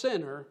at the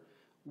center,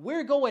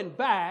 we're going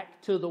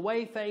back to the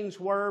way things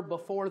were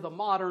before the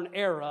modern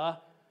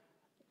era.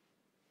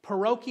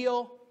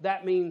 Parochial,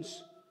 that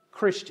means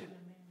Christian.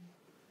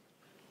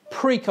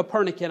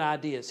 Pre-Copernican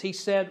ideas. He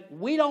said,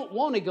 we don't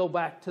want to go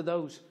back to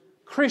those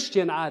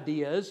Christian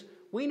ideas.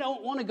 We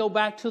don't want to go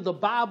back to the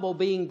Bible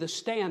being the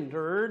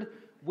standard.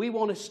 We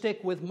want to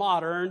stick with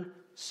modern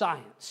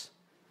science.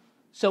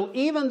 So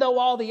even though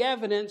all the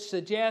evidence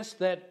suggests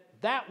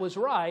that was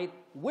right,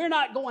 we're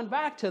not going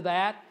back to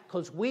that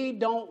because we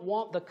don't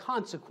want the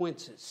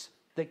consequences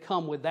that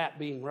come with that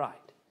being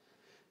right.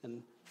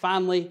 And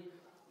finally,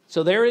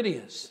 so there it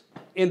is,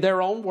 in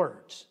their own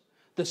words.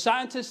 The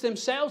scientists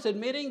themselves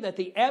admitting that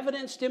the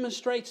evidence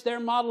demonstrates their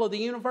model of the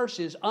universe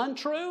is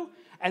untrue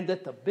and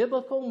that the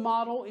biblical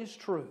model is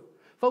true.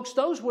 Folks,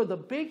 those were the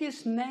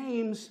biggest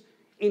names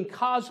in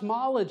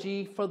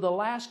cosmology for the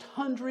last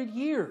 100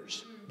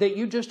 years that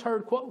you just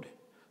heard quoted.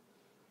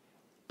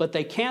 But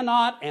they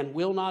cannot and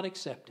will not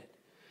accept it.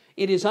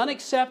 It is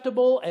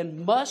unacceptable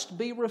and must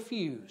be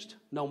refused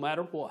no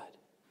matter what.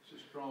 It's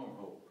a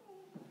stronghold.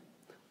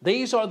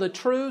 These are the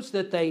truths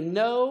that they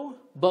know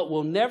but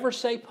will never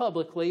say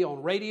publicly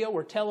on radio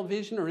or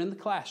television or in the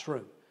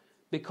classroom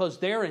because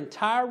their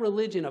entire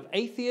religion of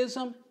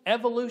atheism,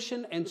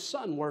 evolution, and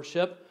sun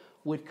worship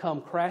would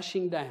come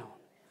crashing down.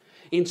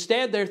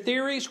 Instead, their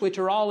theories, which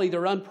are all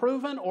either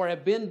unproven or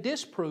have been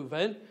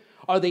disproven,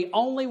 are the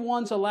only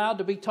ones allowed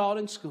to be taught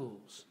in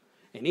schools.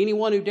 And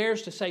anyone who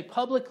dares to say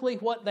publicly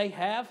what they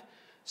have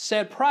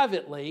said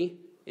privately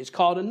is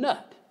called a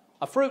nut,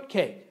 a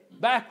fruitcake,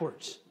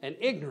 backwards, and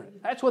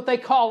ignorant. That's what they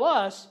call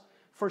us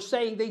for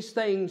saying these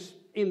things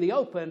in the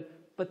open,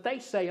 but they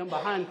say them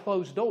behind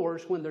closed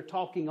doors when they're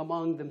talking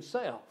among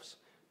themselves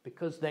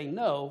because they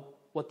know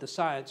what the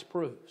science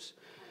proves.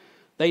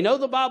 They know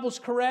the Bible's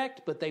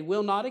correct, but they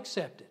will not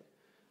accept it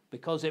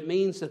because it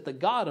means that the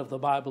God of the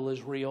Bible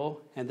is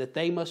real and that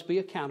they must be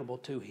accountable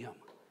to Him.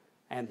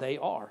 And they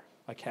are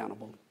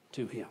accountable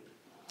to Him.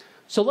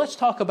 So let's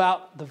talk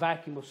about the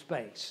vacuum of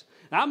space.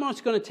 Now, I'm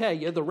just going to tell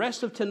you, the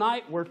rest of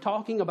tonight, we're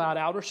talking about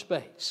outer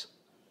space.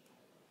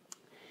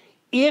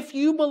 If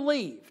you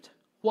believed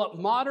what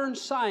modern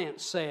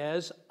science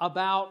says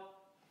about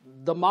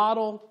the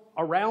model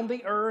around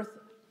the earth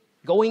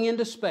going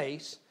into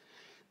space,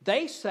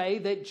 they say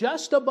that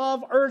just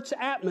above Earth's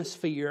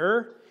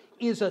atmosphere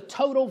is a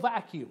total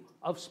vacuum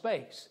of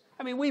space.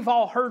 I mean, we've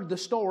all heard the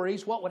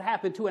stories, what would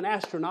happen to an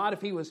astronaut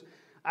if he was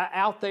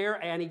out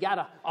there and he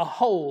got a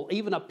hole,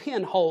 even a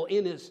pinhole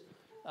in his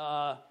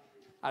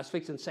I was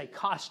fixing to say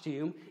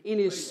costume, in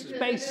his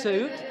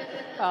spacesuit.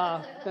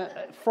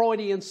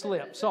 Freudian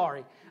slip,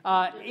 sorry.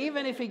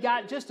 Even if he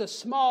got just a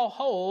small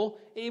hole,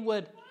 he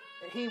would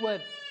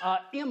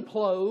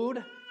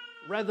implode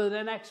rather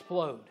than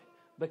explode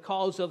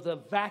because of the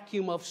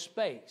vacuum of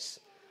space.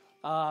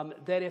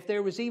 That if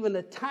there was even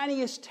the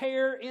tiniest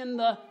tear in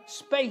the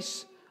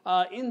space,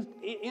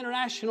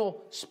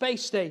 International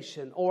Space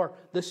Station or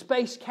the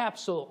space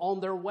capsule on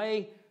their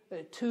way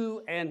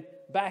to and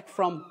back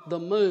from the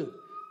moon,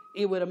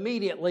 it would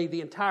immediately,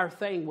 the entire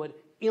thing would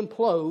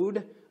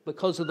implode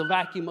because of the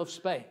vacuum of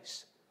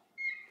space.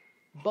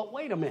 But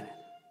wait a minute.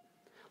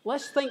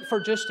 Let's think for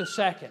just a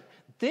second.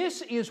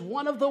 This is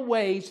one of the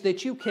ways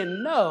that you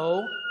can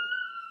know,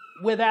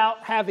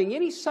 without having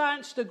any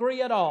science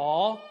degree at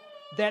all,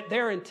 that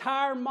their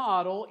entire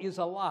model is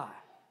a lie.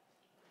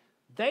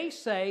 They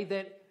say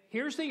that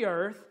here's the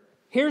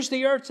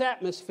Earth's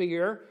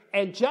atmosphere,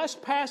 and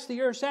just past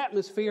the Earth's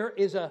atmosphere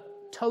is a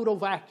total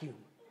vacuum.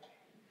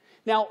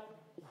 Now,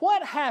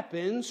 what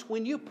happens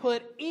when you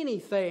put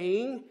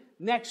anything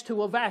next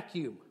to a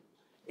vacuum?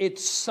 It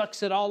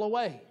sucks it all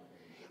away.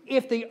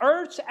 If the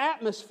Earth's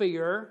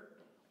atmosphere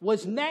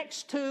was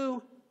next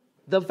to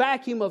the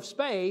vacuum of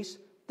space,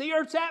 the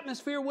Earth's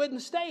atmosphere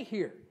wouldn't stay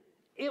here.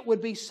 It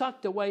would be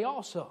sucked away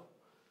also.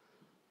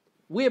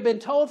 We have been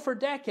told for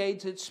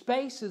decades that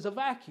space is a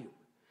vacuum.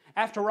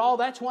 After all,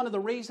 that's one of the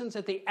reasons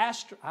that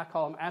I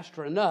call them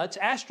astronauts.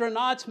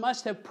 Astronauts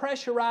must have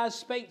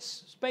pressurized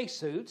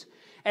spacesuits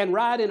and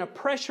ride in a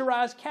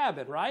pressurized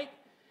cabin, right?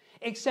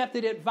 Except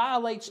that it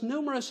violates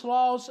numerous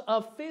laws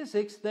of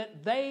physics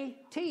that they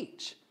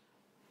teach.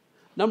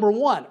 Number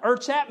one,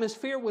 Earth's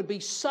atmosphere would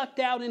be sucked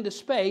out into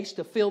space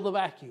to fill the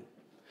vacuum.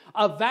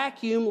 A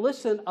vacuum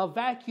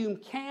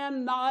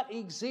cannot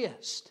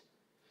exist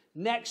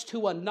next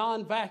to a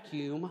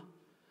non-vacuum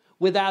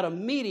without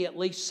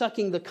immediately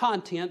sucking the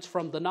contents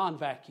from the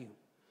non-vacuum.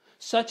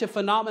 Such a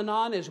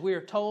phenomenon, as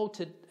we're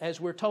told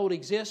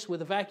exists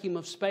with a vacuum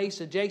of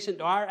space adjacent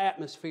to our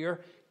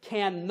atmosphere,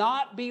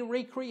 cannot be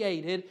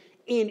recreated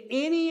in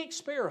any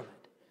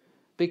experiment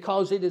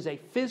because it is a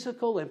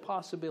physical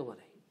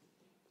impossibility.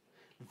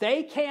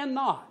 They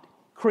cannot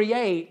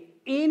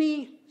create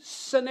any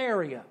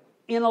scenario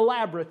in a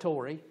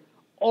laboratory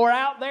or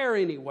out there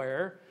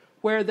anywhere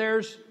where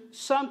there's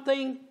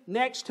something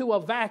next to a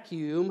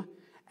vacuum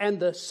and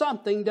the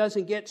something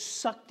doesn't get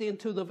sucked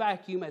into the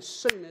vacuum as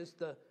soon as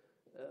the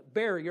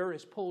barrier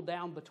is pulled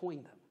down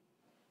between them.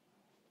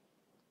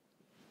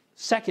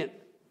 Second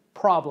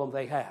problem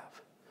they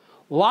have.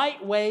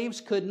 Light waves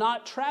could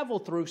not travel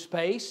through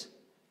space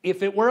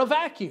if it were a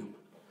vacuum.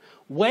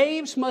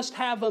 Waves must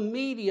have a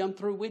medium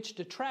through which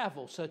to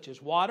travel, such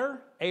as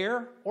water,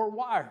 air, or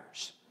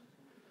wires.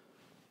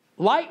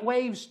 Light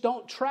waves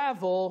don't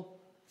travel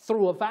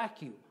through a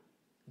vacuum.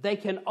 They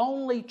can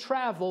only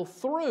travel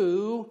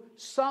through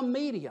some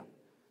medium.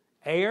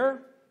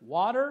 Air,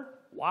 water,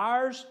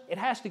 wires. It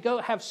has to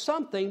have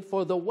something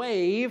for the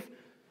wave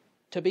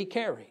to be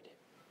carried.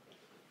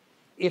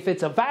 If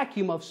it's a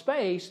vacuum of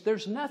space,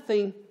 there's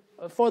nothing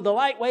for the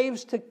light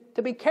waves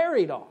to be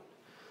carried on.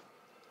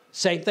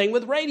 Same thing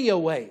with radio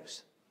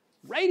waves.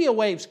 Radio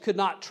waves could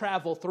not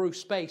travel through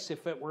space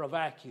if it were a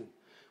vacuum.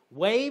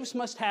 Waves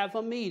must have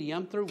a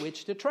medium through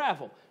which to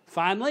travel.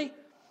 Finally,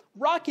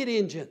 rocket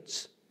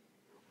engines.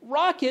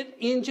 Rocket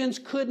engines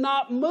could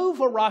not move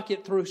a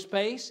rocket through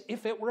space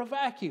if it were a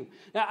vacuum.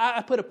 Now,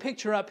 I put a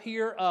picture up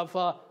here of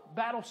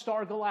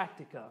Battlestar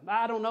Galactica.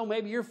 I don't know,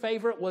 maybe your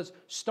favorite was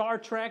Star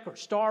Trek or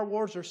Star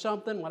Wars or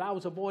something when I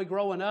was a boy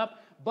growing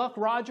up. Buck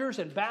Rogers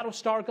and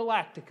Battlestar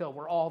Galactica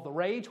were all the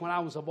rage when I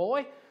was a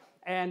boy.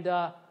 And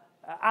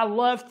I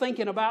loved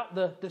thinking about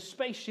the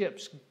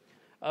spaceships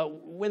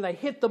when they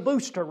hit the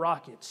booster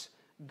rockets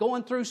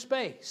going through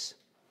space.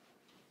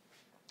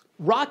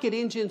 Rocket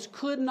engines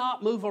could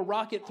not move a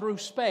rocket through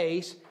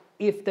space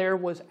if there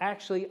was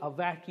actually a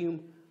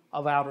vacuum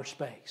of outer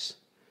space.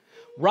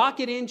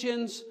 Rocket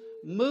engines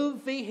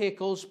move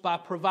vehicles by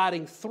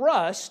providing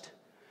thrust,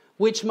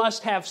 which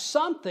must have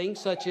something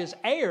such as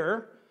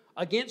air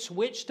against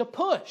which to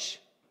push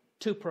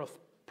to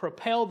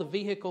propel the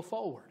vehicle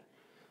forward.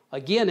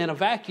 Again, in a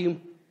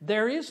vacuum,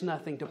 there is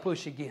nothing to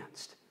push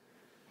against.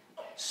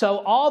 So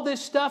all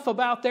this stuff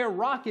about their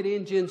rocket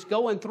engines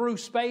going through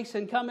space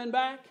and coming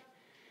back,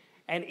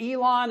 and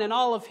Elon and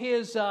all of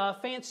his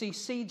fancy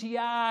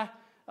CGI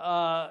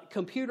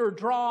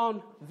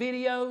computer-drawn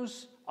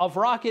videos of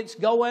rockets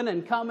going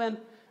and coming,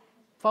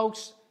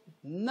 folks,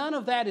 none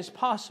of that is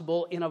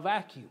possible in a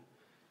vacuum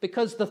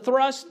because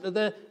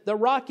the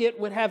rocket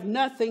would have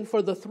nothing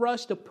for the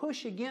thrust to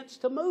push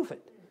against to move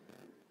it.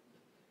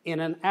 In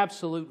an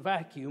absolute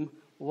vacuum,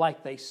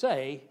 like they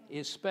say,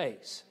 is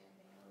space.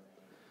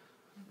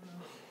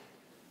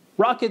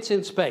 Rockets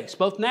in space.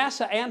 Both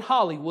NASA and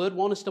Hollywood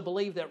want us to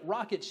believe that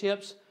rocket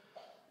ships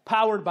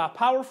powered by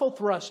powerful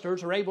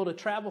thrusters are able to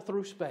travel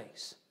through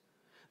space.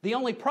 The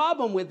only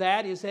problem with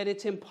that is that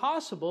it's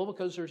impossible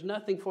because there's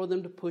nothing for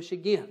them to push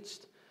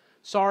against.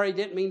 Sorry,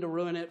 didn't mean to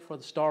ruin it for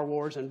the Star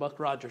Wars and Buck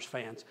Rogers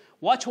fans.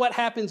 Watch what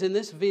happens in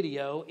this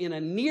video in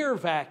a near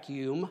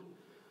vacuum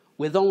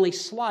with only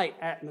slight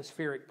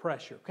atmospheric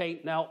pressure.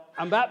 Okay, now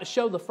I'm about to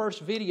show the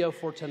first video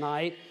for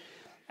tonight,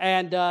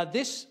 and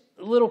this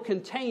little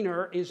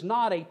container is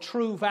not a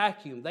true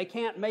vacuum. They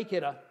can't make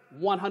it a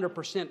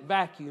 100%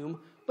 vacuum,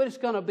 but it's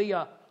going to be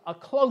a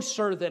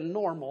closer than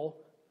normal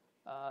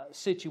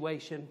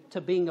situation to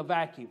being a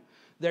vacuum.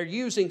 They're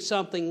using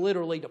something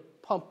literally to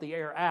pump the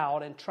air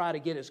out and try to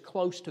get as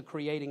close to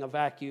creating a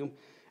vacuum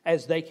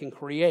as they can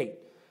create.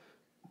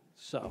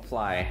 So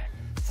I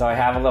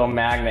have a little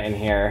magnet in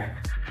here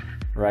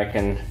where I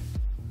can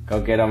go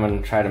get them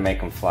and try to make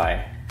them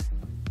fly.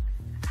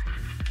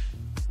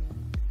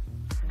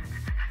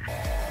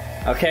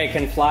 Okay,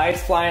 can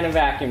flies fly in a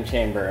vacuum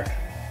chamber?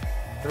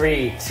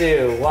 3,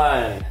 2,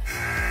 1.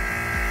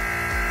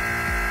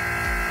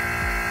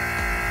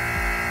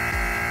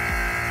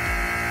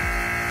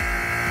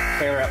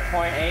 Okay, we're at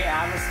 0.8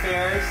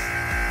 atmospheres.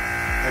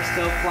 We're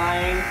still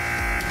flying.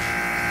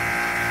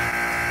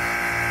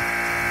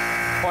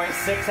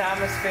 0.6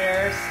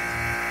 atmospheres.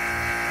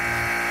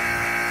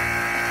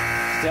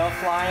 Still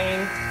flying.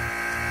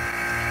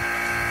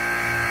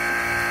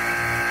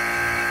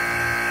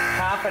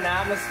 Half an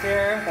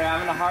atmosphere. They're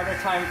having a harder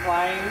time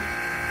flying.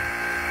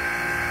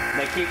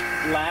 They keep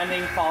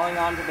landing, falling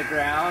onto the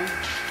ground.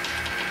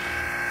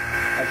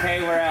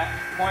 Okay, we're at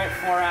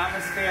 0.4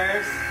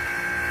 atmospheres.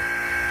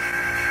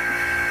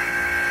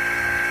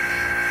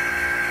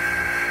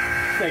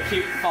 They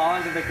keep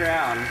falling to the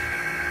ground.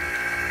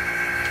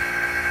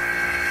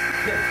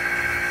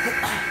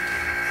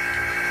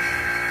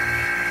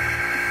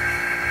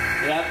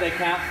 Yep, they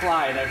can't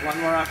fly. There's one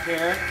more up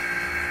here.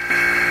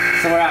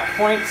 So we're at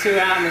 0.2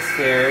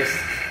 atmospheres.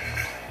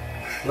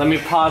 Let me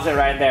pause it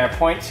right there.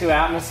 0.2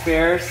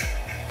 atmospheres.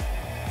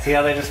 See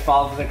how they just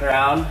fall to the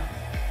ground?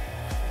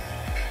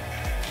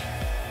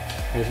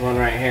 There's one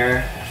right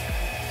here.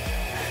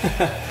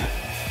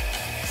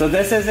 So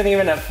this isn't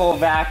even at full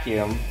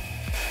vacuum.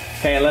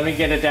 Okay, let me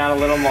get it down a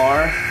little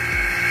more.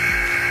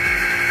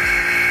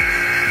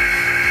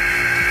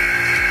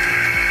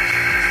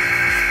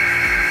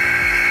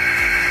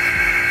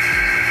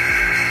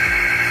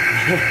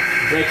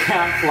 They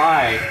can't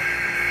fly.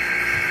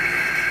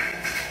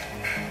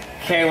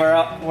 Okay,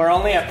 we're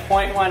only at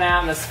 0.1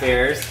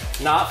 atmospheres,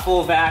 not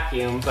full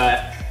vacuum,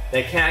 but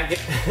they can't get.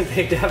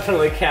 They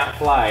definitely can't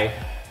fly.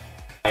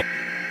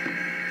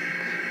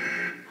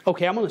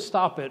 Okay, I'm going to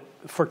stop it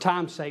for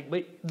time's sake,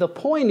 but the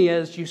point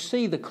is, you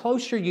see, the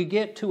closer you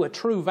get to a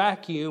true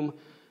vacuum,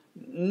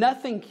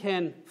 nothing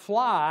can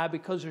fly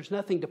because there's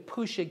nothing to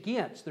push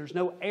against. There's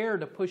no air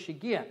to push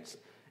against.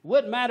 It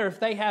wouldn't matter if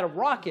they had a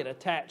rocket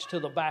attached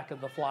to the back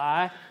of the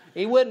fly.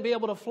 It wouldn't be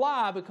able to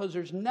fly because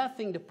there's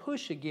nothing to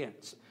push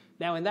against.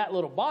 Now, in that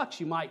little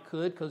box, you might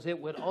could, because it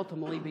would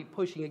ultimately be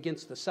pushing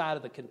against the side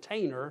of the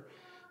container.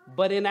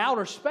 But in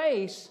outer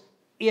space,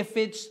 if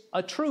it's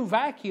a true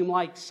vacuum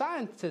like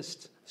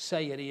scientists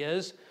say it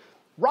is,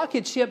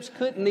 rocket ships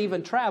couldn't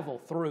even travel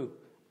through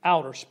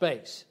outer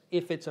space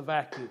if it's a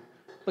vacuum,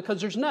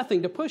 because there's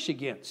nothing to push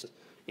against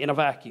in a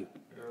vacuum.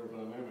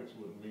 Aerodynamics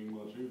wouldn't mean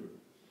much either.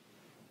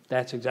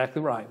 That's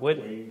exactly right.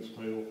 Wouldn't, Wings,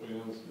 tail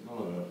fins, none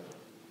of that.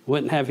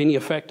 Wouldn't have any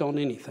effect on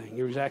anything.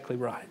 You're exactly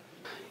right.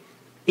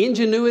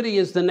 Ingenuity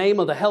is the name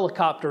of the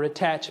helicopter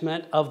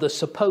attachment of the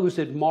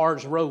supposed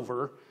Mars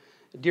rover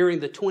during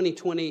the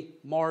 2020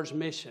 Mars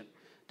mission.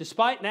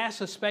 Despite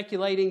NASA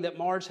speculating that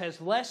Mars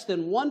has less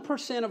than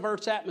 1% of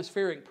Earth's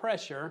atmospheric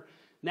pressure,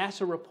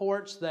 NASA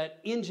reports that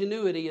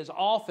Ingenuity is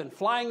off and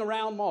flying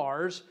around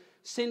Mars,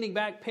 sending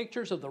back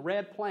pictures of the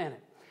red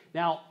planet.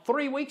 Now,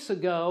 3 weeks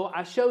ago,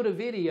 I showed a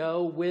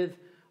video with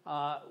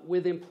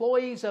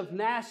employees of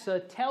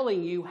NASA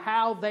telling you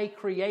how they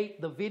create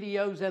the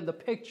videos and the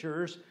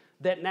pictures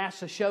that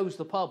NASA shows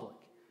the public.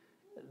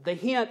 The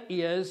hint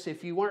is,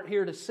 if you weren't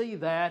here to see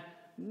that,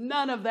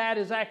 none of that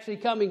is actually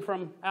coming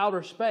from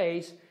outer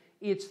space.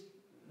 It's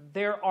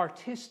their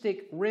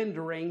artistic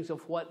renderings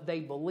of what they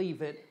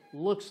believe it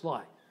looks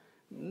like.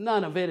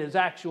 None of it is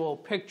actual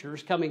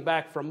pictures coming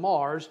back from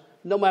Mars,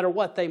 no matter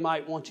what they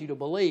might want you to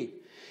believe.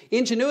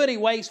 Ingenuity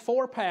weighs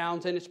 4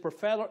 pounds and its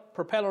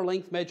propeller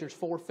length measures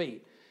 4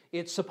 feet.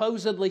 It's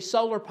supposedly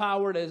solar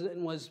powered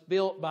and was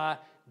built by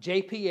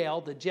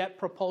JPL, the Jet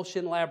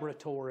Propulsion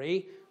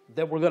Laboratory,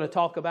 that we're going to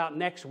talk about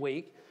next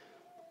week,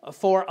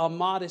 for a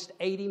modest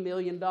 $80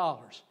 million.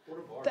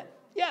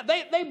 Yeah,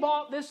 they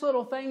bought this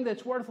little thing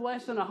that's worth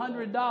less than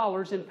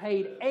 $100 and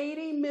paid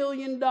 $80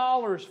 million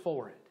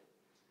for it.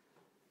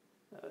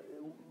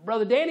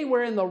 Brother Danny,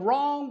 we're in the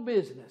wrong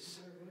business.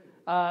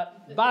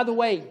 By the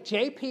way,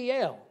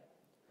 JPL,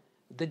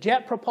 the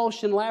Jet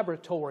Propulsion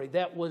Laboratory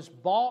that was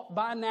bought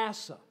by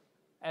NASA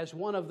as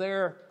one of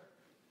their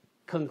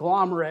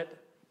conglomerate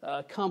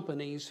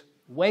companies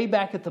way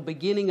back at the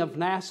beginning of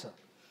NASA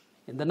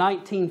in the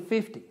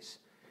 1950s,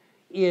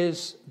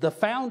 is the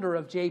founder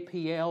of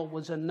JPL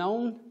was a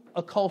known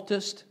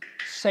occultist,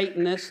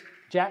 Satanist,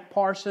 Jack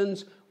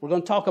Parsons. We're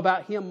going to talk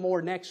about him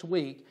more next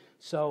week,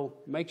 so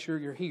make sure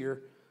you're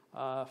here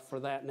for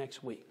that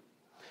next week.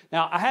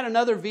 Now, I had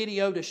another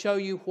video to show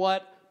you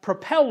what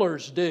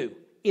propellers do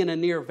in a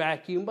near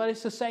vacuum, but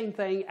it's the same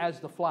thing as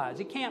the flies.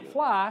 It can't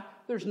fly.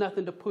 There's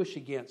nothing to push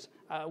against.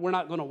 We're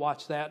not going to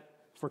watch that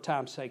for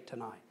time's sake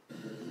tonight.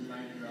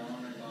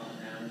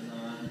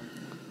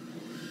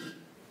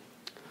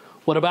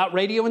 What about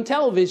radio and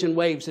television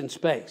waves in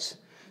space?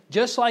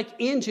 Just like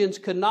engines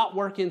could not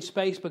work in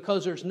space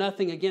because there's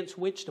nothing against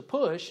which to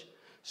push,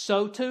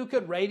 so too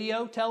could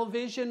radio,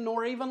 television,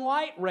 nor even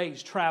light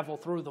rays travel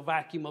through the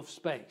vacuum of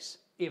space,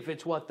 if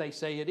it's what they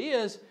say it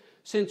is,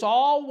 since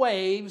all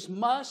waves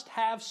must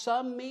have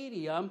some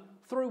medium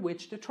through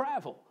which to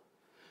travel.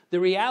 The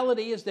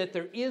reality is that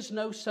there is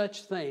no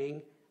such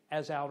thing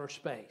as outer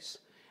space.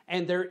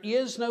 And there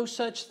is no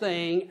such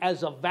thing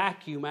as a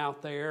vacuum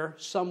out there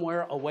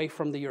somewhere away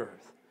from the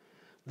earth.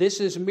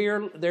 There's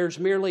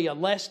merely a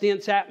less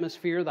dense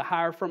atmosphere the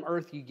higher from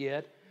earth you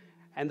get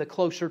and the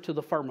closer to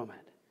the firmament.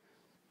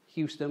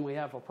 Houston, we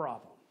have a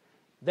problem.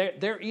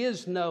 There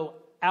is no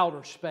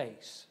outer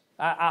space.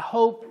 I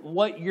hope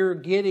what you're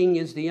getting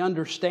is the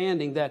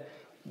understanding that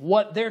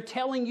what they're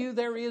telling you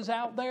there is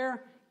out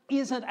there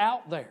isn't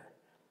out there.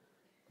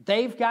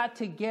 They've got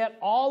to get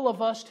all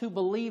of us to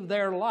believe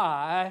their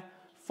lie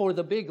for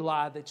the big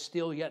lie that's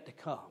still yet to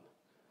come.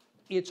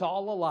 It's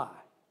all a lie.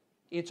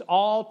 It's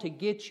all to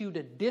get you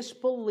to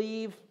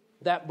disbelieve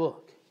that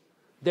book.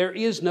 There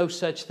is no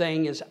such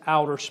thing as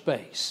outer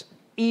space.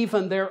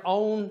 Even their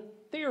own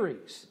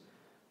theories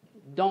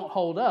don't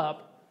hold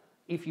up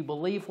if you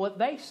believe what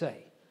they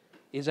say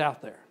is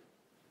out there.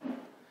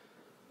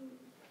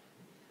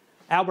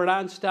 Albert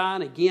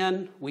Einstein,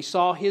 again, we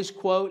saw his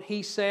quote.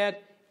 He said,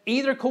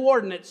 either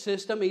coordinate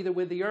system, either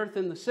with the earth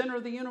in the center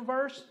of the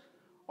universe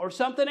or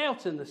something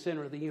else in the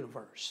center of the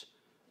universe,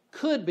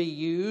 could be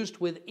used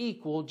with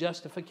equal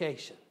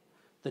justification.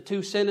 The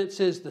two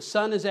sentences, the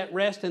sun is at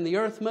rest and the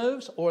earth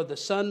moves, or the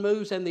sun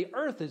moves and the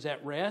earth is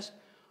at rest,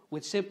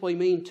 would simply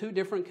mean two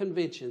different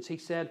conventions. He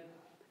said,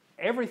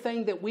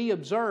 everything that we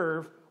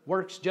observe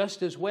works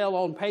just as well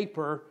on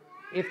paper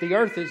if the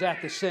earth is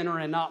at the center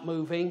and not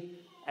moving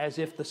as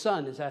if the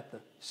sun is at the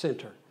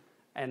center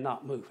and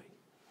not moving.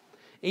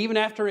 Even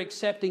after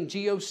accepting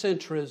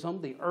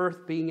geocentrism, the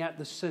earth being at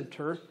the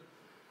center,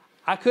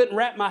 I couldn't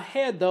wrap my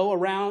head, though,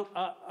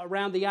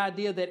 around the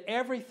idea that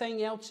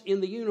everything else in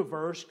the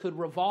universe could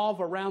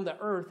revolve around the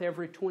earth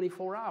every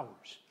 24 hours.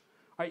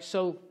 All right,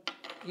 so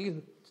you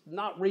can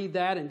not read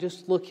that and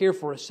just look here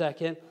for a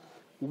second.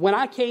 When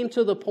I came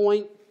to the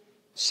point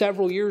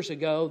several years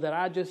ago that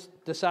I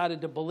just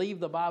decided to believe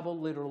the Bible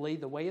literally,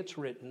 the way it's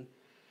written,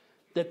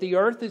 that the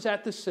earth is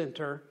at the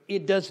center,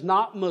 it does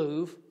not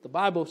move. The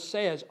Bible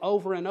says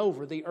over and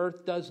over, the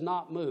earth does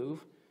not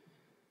move.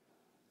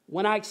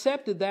 When I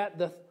accepted that,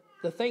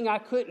 the thing I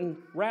couldn't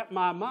wrap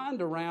my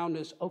mind around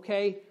is,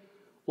 okay,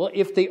 well,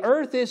 if the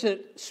earth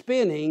isn't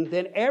spinning,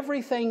 then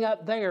everything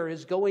up there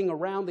is going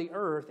around the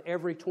earth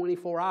every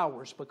 24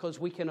 hours because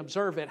we can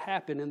observe it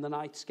happen in the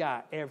night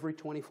sky every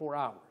 24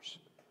 hours.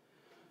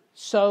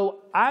 So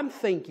I'm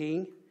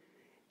thinking,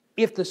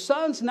 if the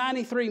sun's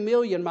 93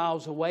 million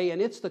miles away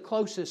and it's the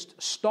closest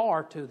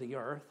star to the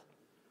earth,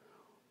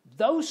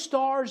 those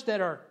stars that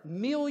are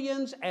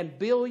millions and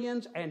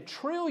billions and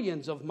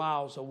trillions of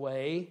miles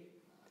away,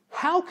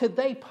 how could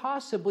they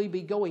possibly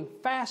be going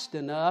fast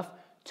enough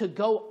to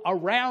go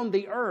around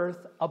the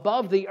earth,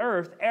 above the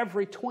earth,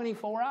 every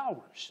 24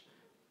 hours?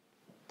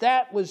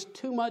 That was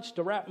too much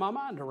to wrap my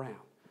mind around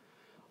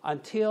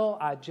until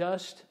I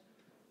just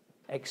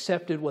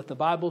accepted what the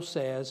Bible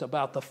says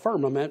about the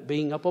firmament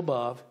being up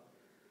above,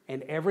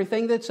 and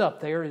everything that's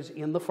up there is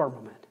in the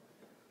firmament.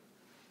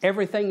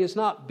 Everything is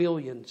not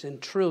billions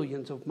and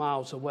trillions of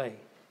miles away.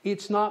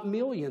 It's not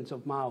millions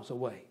of miles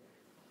away.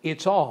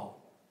 It's all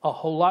a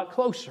whole lot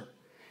closer.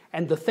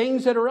 And the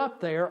things that are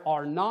up there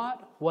are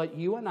not what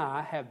you and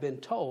I have been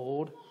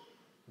told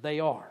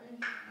they are.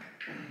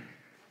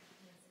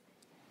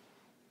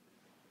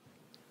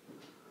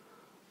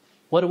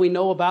 What do we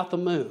know about the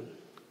moon?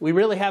 We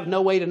really have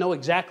no way to know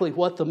exactly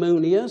what the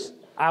moon is.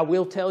 I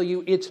will tell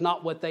you it's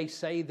not what they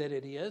say that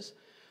it is.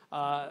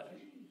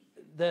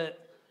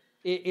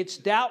 It's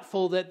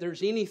doubtful that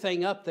there's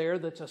anything up there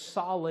that's a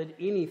solid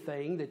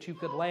anything that you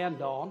could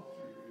land on.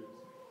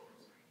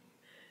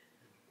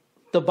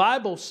 The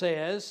Bible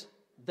says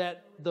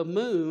that the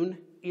moon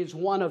is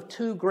one of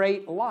two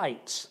great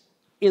lights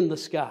in the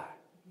sky.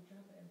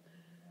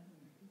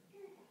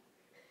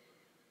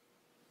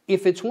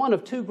 If it's one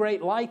of two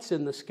great lights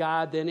in the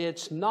sky, then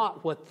it's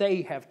not what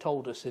they have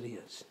told us it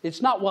is.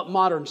 It's not what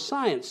modern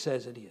science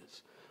says it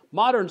is.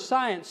 Modern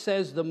science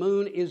says the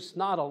moon is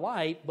not a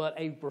light, but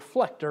a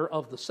reflector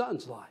of the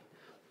sun's light.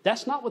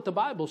 That's not what the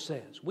Bible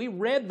says. We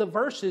read the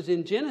verses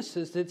in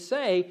Genesis that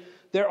say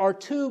there are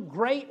two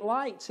great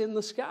lights in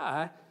the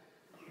sky.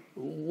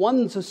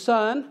 One's the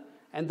sun,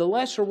 and the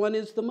lesser one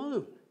is the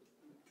moon.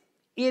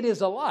 It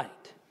is a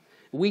light.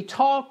 We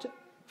talked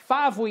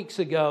 5 weeks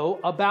ago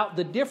about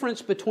the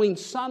difference between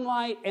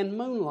sunlight and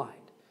moonlight.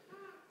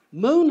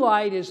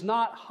 Moonlight is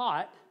not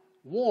hot,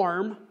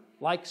 warm,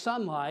 like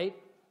sunlight.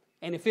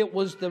 And if it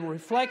was the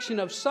reflection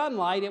of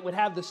sunlight, it would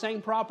have the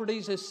same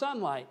properties as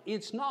sunlight.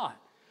 It's not.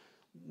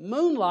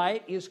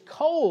 Moonlight is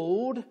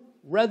cold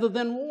rather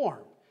than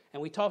warm.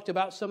 And we talked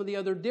about some of the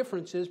other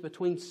differences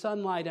between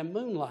sunlight and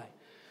moonlight.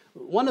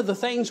 One of the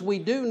things we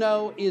do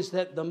know is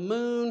that the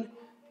moon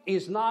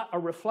is not a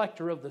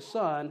reflector of the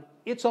sun.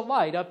 It's a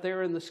light up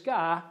there in the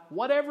sky.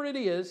 Whatever it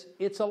is,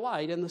 it's a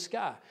light in the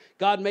sky.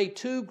 God made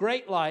two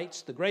great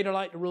lights, the greater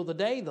light to rule the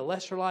day, the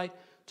lesser light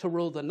to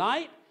rule the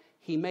night.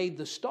 He made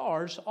the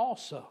stars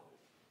also.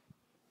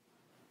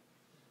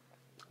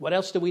 What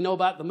else do we know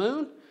about the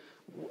moon?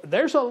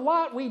 There's a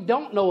lot we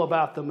don't know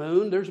about the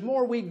moon. There's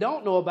more we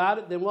don't know about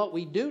it than what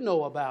we do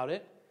know about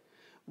it.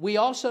 We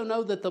also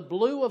know that the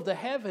blue of the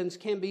heavens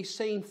can be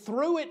seen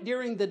through it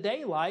during the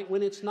daylight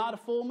when it's not a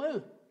full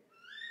moon.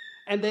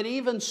 And that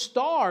even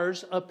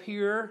stars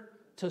appear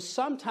to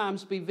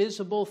sometimes be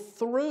visible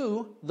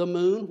through the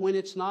moon when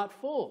it's not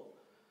full.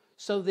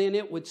 So then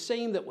it would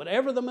seem that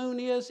whatever the moon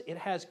is, it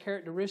has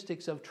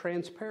characteristics of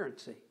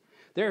transparency.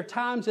 There are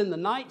times in the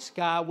night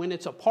sky when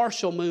it's a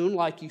partial moon,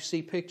 like you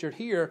see pictured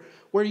here,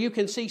 where you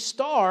can see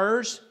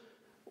stars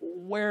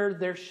where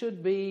there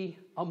should be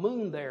a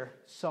moon there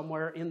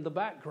somewhere in the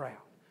background.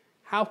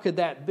 How could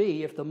that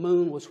be if the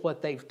moon was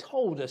what they've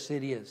told us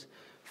it is?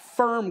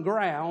 Firm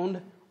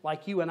ground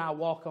like you and I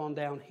walk on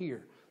down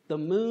here. The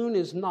moon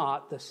is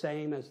not the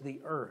same as the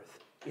earth.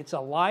 It's a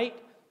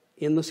light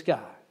in the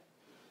sky,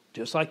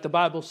 just like the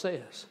Bible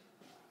says.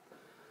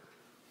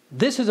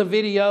 This is a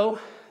video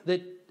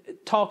that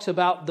talks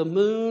about the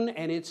moon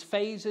and its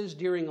phases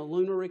during a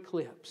lunar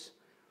eclipse.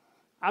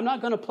 I'm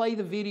not going to play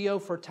the video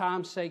for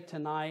time's sake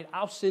tonight.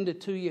 I'll send it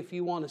to you if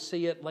you want to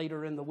see it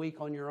later in the week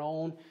on your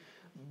own.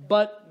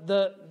 But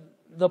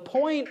the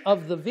point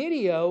of the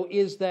video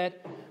is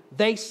that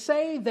they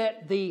say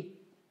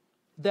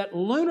that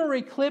lunar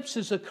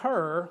eclipses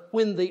occur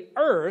when the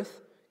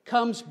earth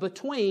comes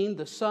between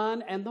the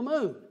sun and the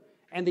moon.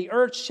 And the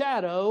earth's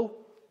shadow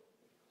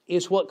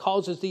is what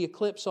causes the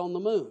eclipse on the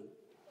moon.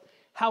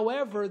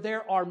 However,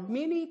 there are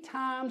many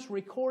times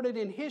recorded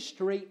in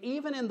history,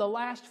 even in the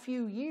last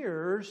few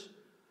years,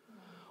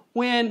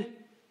 when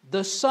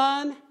the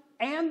sun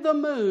and the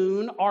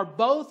moon are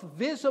both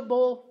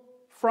visible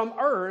from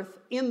earth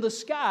in the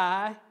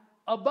sky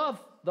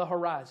above the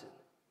horizon.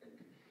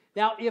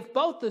 Now, if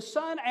both the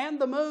sun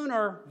and the moon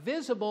are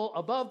visible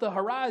above the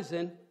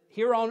horizon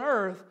here on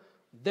earth,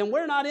 then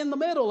we're not in the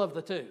middle of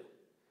the two.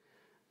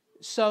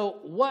 So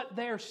what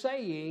they're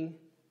saying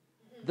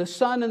the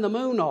sun and the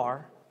moon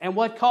are, and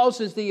what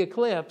causes the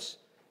eclipse,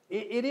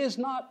 it is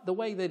not the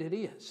way that it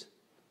is.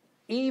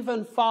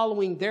 Even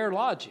following their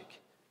logic,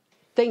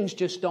 things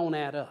just don't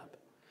add up.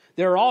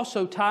 There are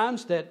also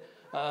times that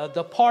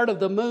the part of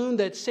the moon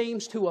that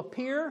seems to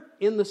appear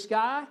in the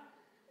sky,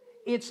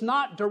 it's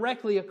not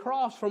directly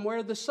across from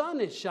where the sun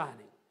is shining.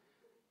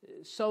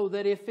 So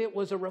that if it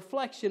was a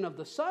reflection of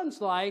the sun's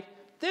light,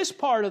 this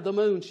part of the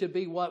moon should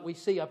be what we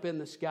see up in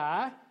the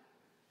sky,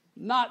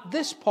 not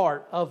this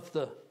part of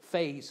the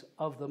phase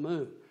of the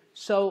moon.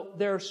 So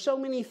there are so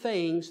many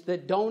things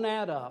that don't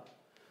add up.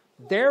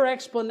 Their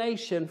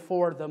explanation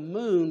for the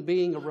moon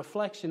being a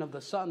reflection of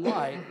the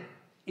sunlight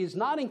is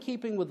not in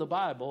keeping with the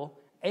Bible,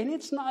 and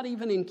it's not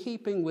even in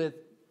keeping with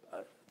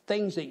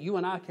things that you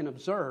and I can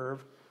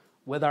observe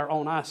with our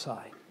own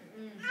eyesight.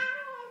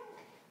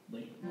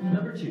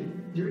 Number 2,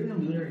 during a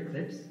lunar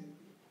eclipse.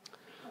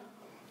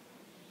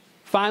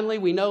 Finally,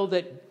 we know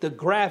that the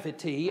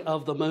gravity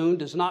of the moon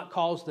does not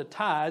cause the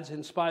tides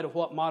in spite of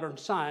what modern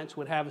science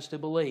would have us to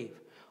believe.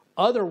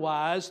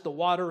 Otherwise, the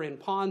water in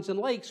ponds and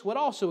lakes would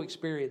also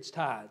experience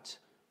tides,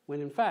 when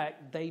in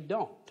fact they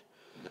don't.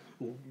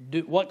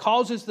 What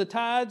causes the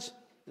tides?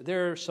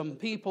 There are some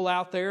people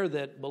out there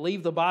that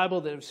believe the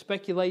Bible that have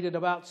speculated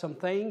about some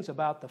things,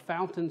 about the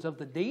fountains of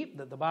the deep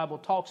that the Bible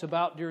talks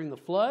about during the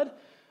flood,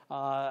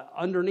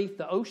 underneath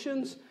the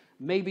oceans,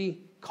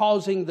 maybe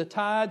causing the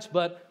tides.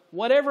 But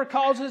whatever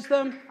causes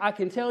them, I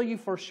can tell you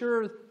for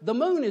sure the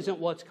moon isn't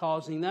what's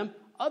causing them.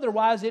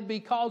 Otherwise, it'd be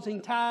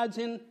causing tides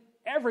in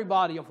every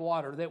body of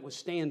water that was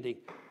standing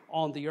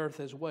on the earth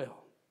as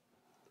well.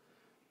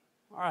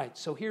 All right,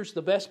 so here's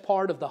the best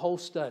part of the whole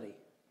study.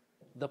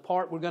 The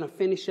part we're going to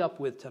finish up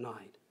with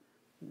tonight.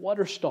 What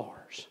are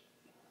stars?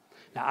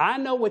 Now, I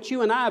know what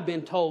you and I have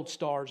been told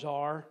stars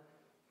are,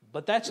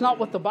 but that's not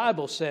what the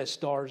Bible says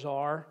stars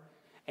are.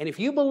 And if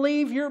you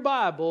believe your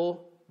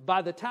Bible,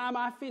 by the time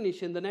I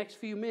finish in the next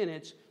few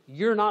minutes,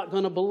 you're not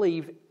going to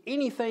believe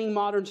anything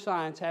modern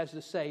science has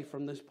to say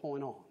from this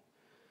point on.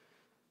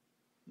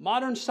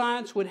 Modern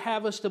science would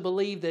have us to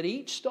believe that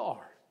each star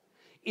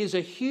is a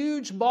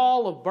huge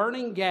ball of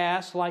burning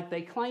gas like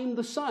they claim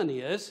the sun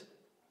is,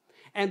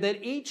 and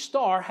that each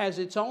star has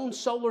its own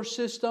solar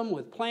system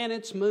with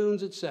planets,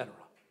 moons, etc.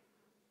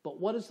 But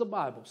what does the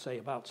Bible say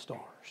about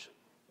stars?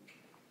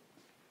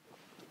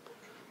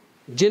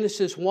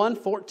 Genesis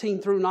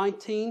 1:14 through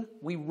 19.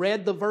 We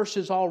read the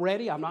verses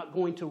already. I'm not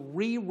going to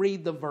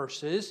reread the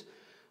verses,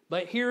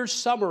 but here's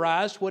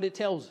summarized what it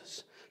tells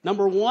us.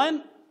 Number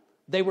 1,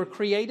 they were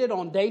created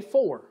on day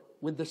 4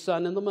 with the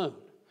sun and the moon.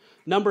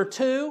 Number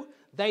 2,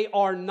 They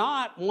are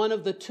not one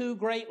of the two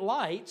great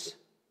lights,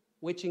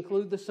 which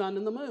include the sun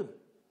and the moon.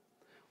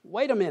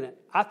 Wait a minute.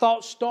 I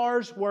thought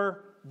stars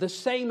were the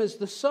same as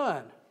the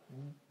sun.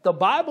 The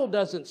Bible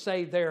doesn't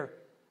say they're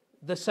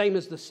the same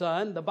as the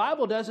sun. The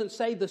Bible doesn't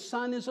say the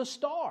sun is a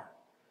star.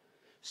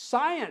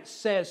 Science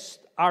says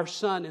our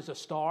sun is a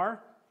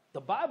star.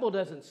 The Bible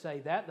doesn't say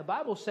that. The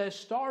Bible says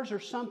stars are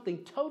something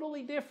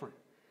totally different,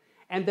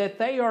 and that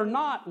they are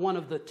not one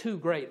of the two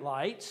great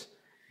lights.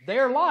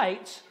 They're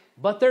lights,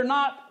 but they're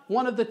not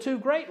one of the two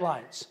great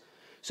lights.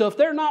 So if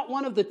they're not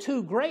one of the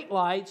two great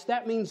lights,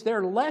 that means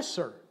they're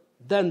lesser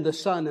than the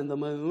sun and the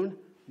moon,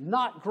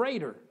 not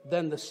greater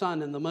than the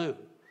sun and the moon.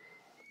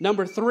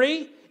 Number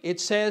 3, it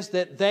says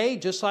that they,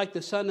 just like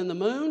the sun and the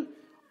moon,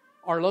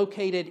 are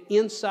located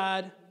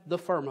inside the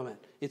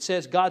firmament. It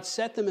says God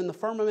set them in the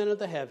firmament of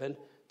the heaven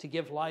to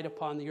give light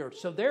upon the earth.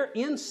 So they're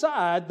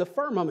inside the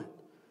firmament.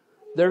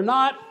 They're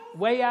not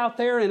way out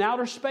there in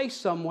outer space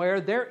somewhere.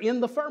 They're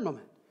in the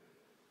firmament.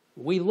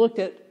 We looked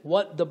at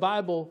what the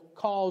Bible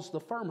calls the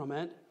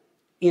firmament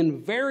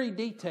in very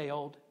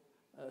detailed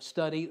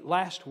study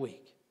last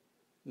week.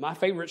 My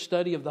favorite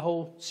study of the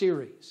whole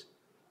series.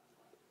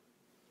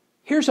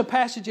 Here's a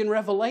passage in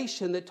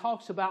Revelation that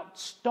talks about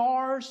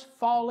stars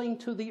falling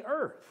to the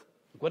earth.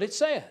 Look what it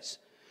says.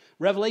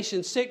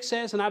 Revelation 6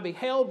 says, "And I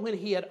beheld when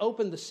he had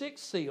opened the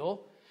sixth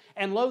seal,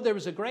 and lo, there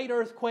was a great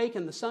earthquake,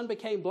 and the sun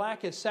became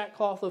black as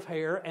sackcloth of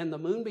hair, and the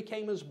moon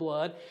became as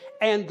blood,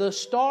 and the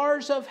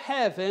stars of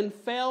heaven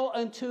fell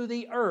unto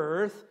the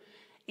earth,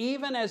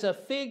 even as a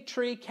fig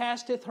tree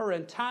casteth her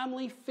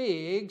untimely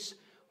figs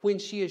when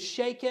she is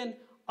shaken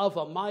of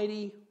a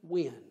mighty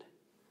wind."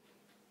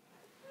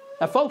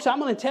 Now, folks, I'm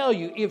going to tell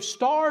you, if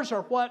stars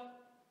are what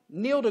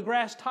Neil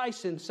deGrasse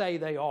Tyson say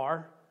they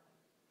are,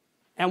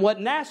 and what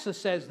NASA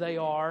says they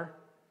are,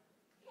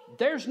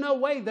 there's no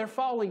way they're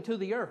falling to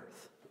the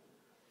earth.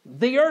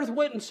 The earth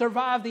wouldn't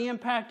survive the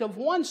impact of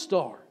one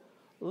star,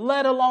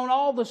 let alone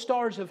all the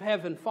stars of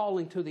heaven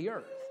falling to the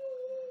earth.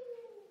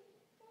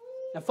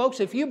 Now, folks,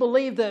 if you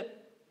believe that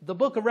the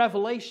book of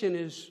Revelation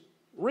is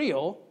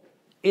real,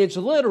 it's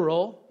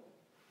literal,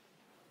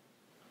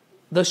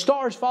 the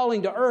stars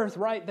falling to earth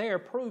right there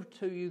prove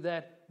to you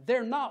that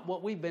they're not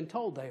what we've been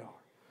told they are.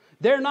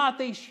 They're not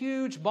these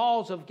huge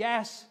balls of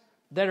gas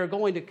that are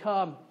going to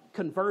come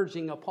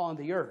converging upon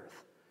the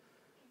earth.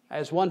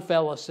 As one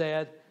fella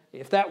said,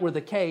 if that were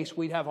the case,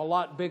 we'd have a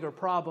lot bigger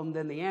problem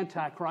than the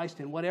Antichrist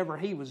and whatever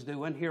he was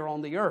doing here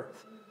on the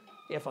earth,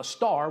 if a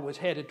star was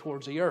headed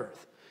towards the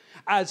earth.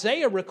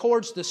 Isaiah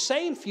records the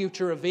same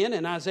future event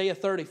in Isaiah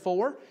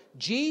 34.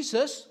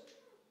 Jesus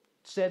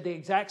said the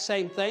exact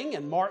same thing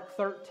in Mark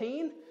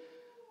 13.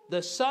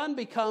 The sun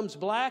becomes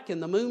black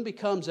and the moon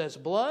becomes as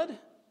blood,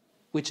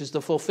 which is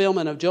the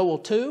fulfillment of Joel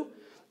 2.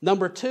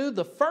 Number 2,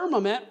 the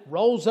firmament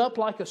rolls up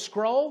like a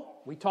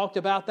scroll. We talked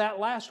about that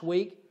last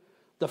week.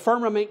 The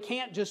firmament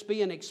can't just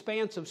be an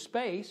expanse of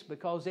space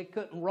because it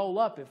couldn't roll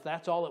up if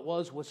that's all it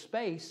was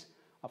space.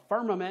 A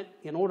firmament,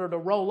 in order to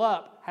roll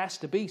up, has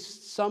to be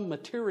some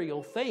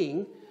material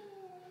thing.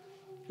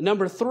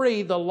 Number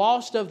 3, the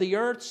lost of the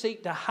earth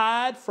seek to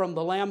hide from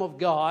the Lamb of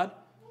God,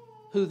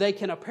 who they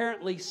can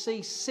apparently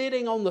see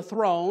sitting on the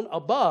throne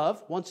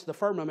above once the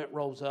firmament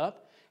rolls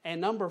up. And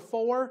number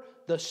 4,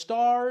 the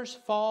stars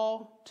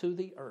fall to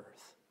the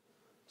earth.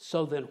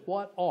 So then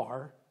what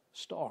are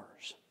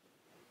stars?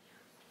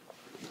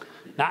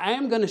 Now I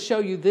am going to show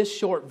you this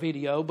short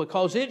video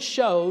because it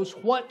shows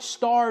what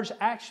stars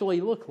actually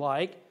look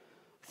like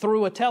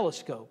through a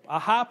telescope, a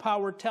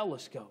high-powered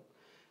telescope.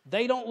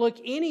 They don't look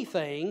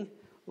anything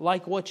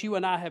like what you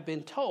and I have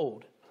been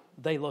told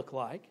they look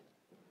like.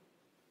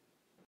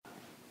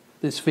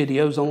 This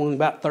video is only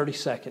about 30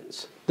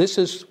 seconds. This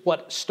is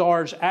what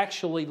stars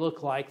actually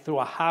look like through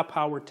a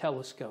high-powered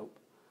telescope.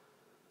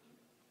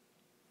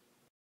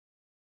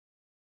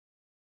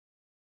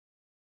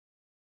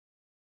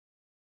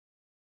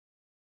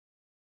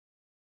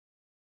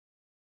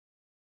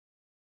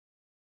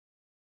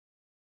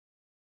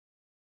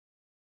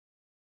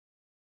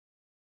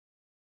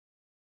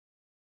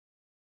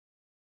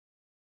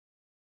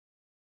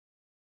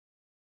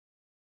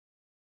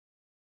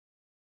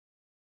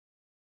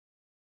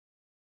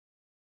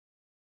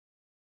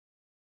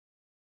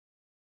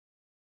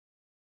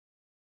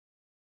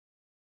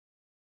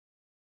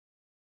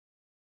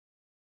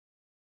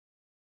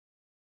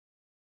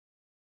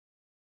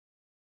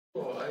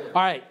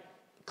 All right,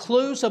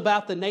 clues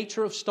about the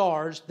nature of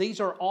stars.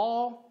 These are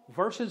all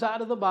verses out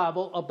of the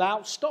Bible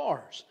about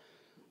stars.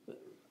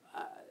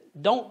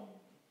 Don't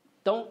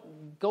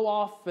go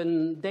off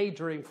and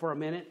daydream for a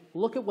minute.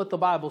 Look at what the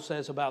Bible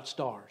says about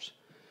stars.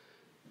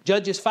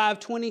 Judges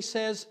 5:20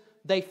 says,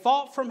 "They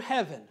fought from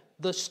heaven.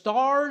 The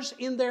stars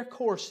in their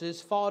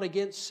courses fought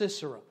against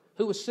Sisera."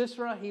 Who was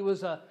Sisera? He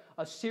was a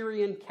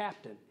Syrian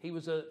captain. He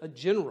was a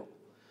general.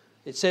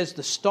 It says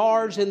the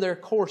stars in their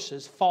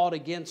courses fought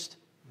against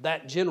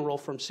that general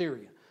from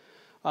Syria.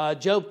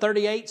 Job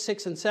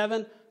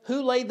 38:6-7.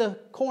 "Who laid the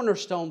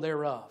cornerstone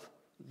thereof?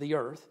 The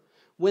earth.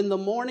 When the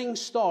morning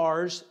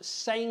stars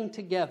sang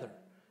together,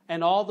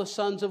 and all the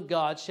sons of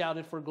God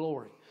shouted for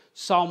glory.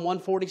 Psalm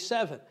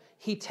 147,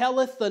 He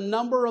telleth the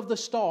number of the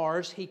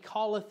stars, He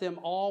calleth them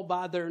all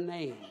by their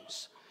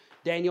names.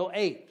 Daniel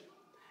 8,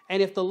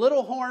 and if the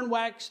little horn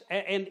waxed,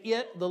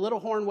 the little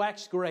horn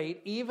waxed great,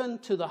 even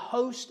to the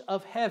host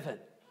of heaven,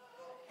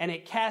 and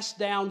it cast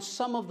down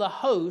some of the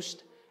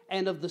host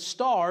and of the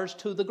stars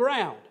to the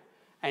ground,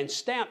 and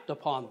stamped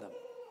upon them.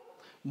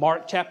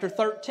 Mark chapter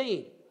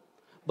 13,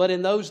 but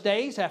in those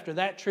days, after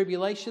that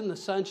tribulation, the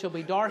sun shall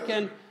be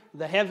darkened,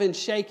 the heavens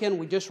shaken.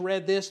 We just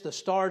read this, the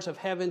stars of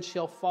heaven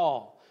shall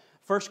fall.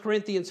 1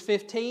 Corinthians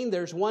 15,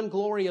 there's one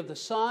glory of the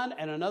sun,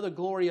 and another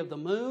glory of the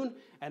moon,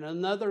 and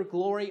another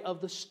glory of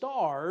the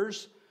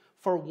stars.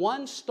 For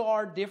one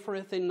star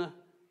differeth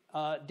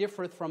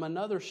from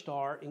another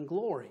star in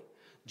glory.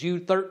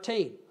 Jude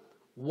 13,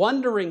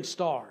 wandering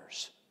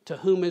stars, to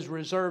whom is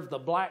reserved the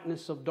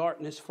blackness of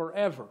darkness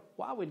forever.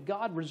 Why would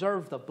God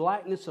reserve the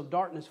blackness of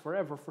darkness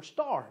forever for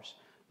stars?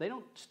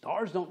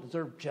 Stars don't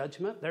deserve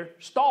judgment. They're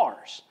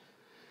stars.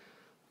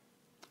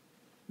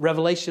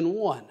 Revelation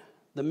 1,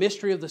 the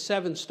mystery of the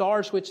 7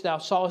 stars which thou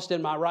sawest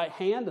in my right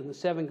hand, and the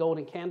 7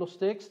 golden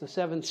candlesticks. The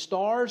 7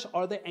 stars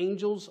are the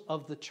angels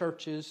of the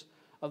churches,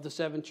 of the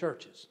 7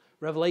 churches.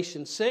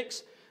 Revelation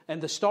 6, and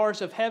the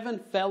stars of heaven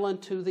fell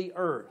unto the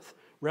earth.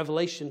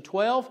 Revelation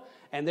 12,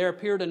 and there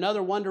appeared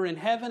another wonder in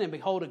heaven, and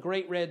behold, a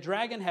great red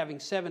dragon, having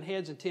 7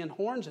 heads and 10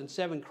 horns, and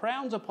 7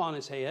 crowns upon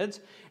his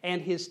heads,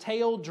 and his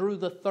tail drew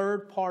the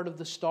 3rd part of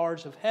the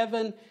stars of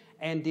heaven,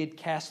 and did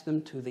cast them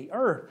to the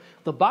earth.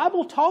 The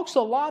Bible talks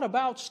a lot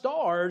about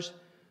stars,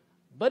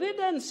 but it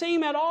doesn't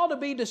seem at all to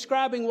be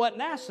describing what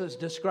NASA's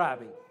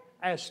describing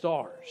as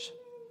stars.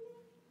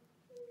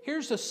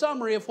 Here's a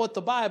summary of what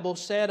the Bible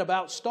said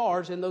about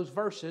stars in those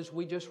verses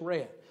we just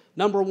read.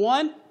 Number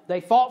 1,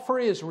 they fought for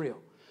Israel.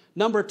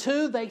 Number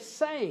 2, they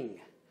sang.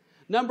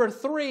 Number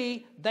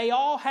 3, they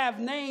all have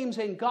names,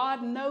 and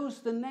God knows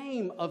the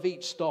name of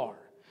each star.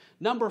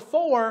 Number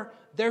 4,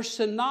 they're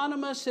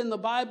synonymous in the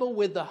Bible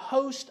with the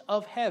host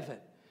of heaven.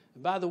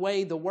 And by the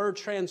way, the word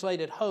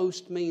translated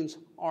host means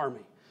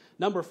army.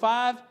 Number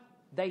 5,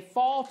 they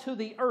fall to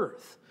the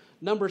earth.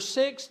 Number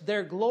 6,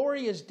 their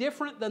glory is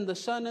different than the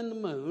sun and the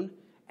moon,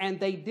 and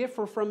they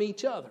differ from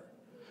each other.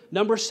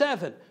 Number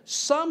 7,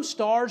 some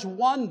stars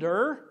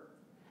wander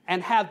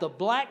and have the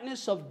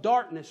blackness of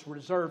darkness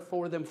reserved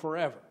for them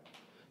forever.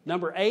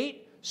 Number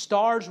 8,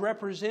 stars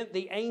represent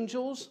the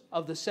angels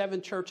of the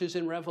 7 churches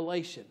in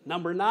Revelation.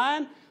 Number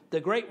 9, the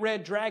great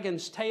red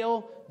dragon's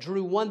tail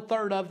drew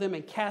 1/3 of them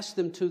and cast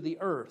them to the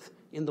earth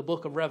in the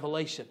book of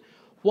Revelation.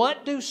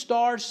 What do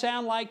stars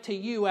sound like to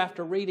you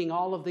after reading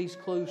all of these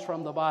clues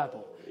from the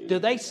Bible? Do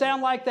they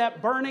sound like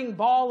that burning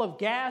ball of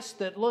gas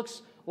that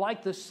looks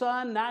like the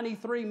sun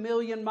 93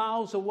 million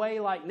miles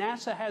away like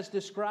NASA has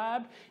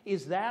described?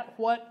 Is that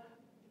what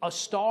a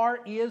star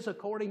is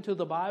according to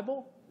the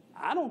Bible?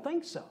 I don't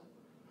think so.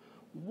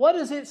 What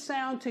does it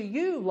sound to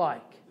you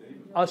like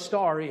a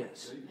star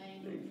is?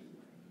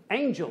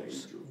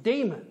 Angels,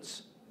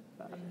 demons.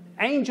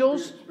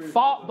 Angels,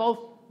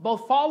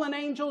 both fallen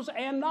angels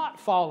and not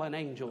fallen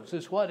angels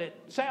is what it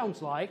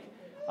sounds like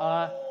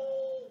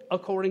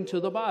according to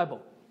the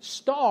Bible.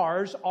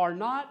 Stars are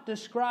not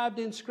described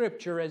in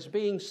Scripture as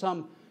being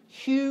some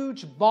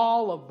huge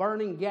ball of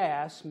burning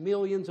gas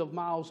millions of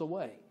miles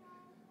away.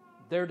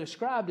 They're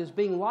described as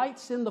being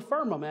lights in the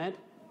firmament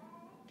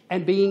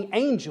and being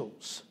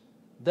angels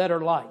that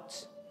are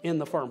lights in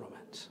the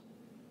firmament.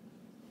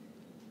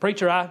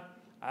 Preacher, I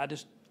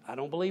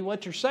don't believe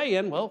what you're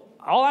saying. Well,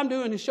 all I'm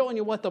doing is showing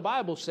you what the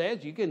Bible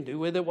says. You can do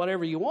with it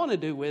whatever you want to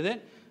do with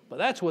it, but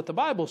that's what the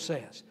Bible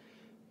says.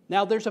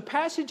 Now, there's a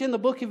passage in the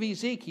book of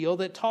Ezekiel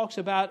that talks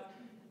about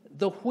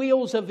the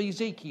wheels of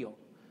Ezekiel.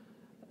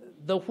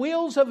 The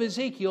wheels of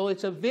Ezekiel,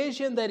 it's a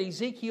vision that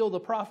Ezekiel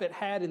the prophet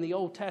had in the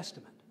Old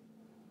Testament.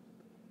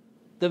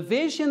 The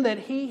vision that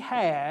he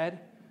had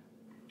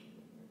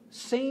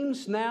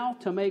seems now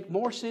to make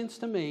more sense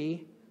to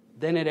me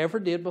than it ever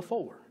did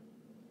before.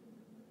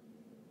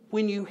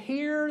 When you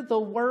hear the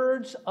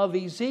words of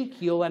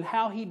Ezekiel and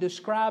how he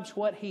describes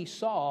what he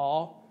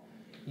saw,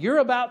 you're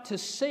about to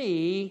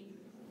see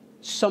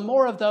some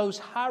more of those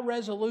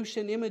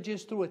high-resolution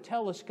images through a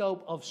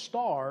telescope of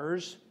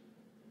stars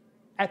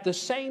at the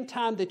same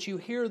time that you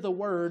hear the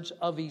words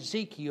of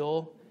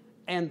Ezekiel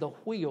and the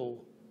wheel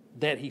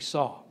that he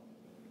saw.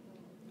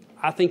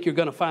 I think you're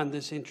going to find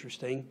this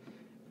interesting.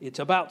 It's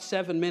about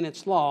 7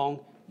 minutes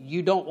long.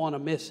 You don't want to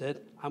miss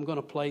it. I'm going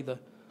to play the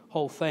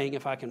whole thing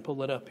if I can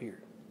pull it up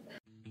here.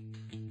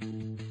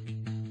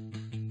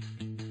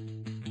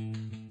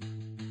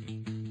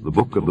 The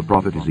book of the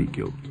prophet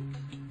Ezekiel.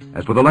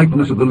 As for the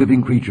likeness of the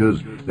living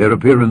creatures, their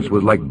appearance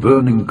was like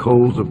burning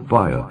coals of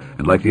fire,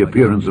 and like the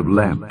appearance of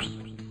lamps.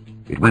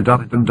 It went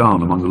up and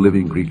down among the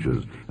living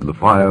creatures, and the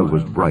fire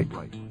was bright.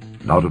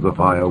 And out of the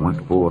fire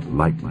went forth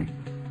lightning.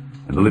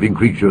 And the living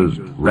creatures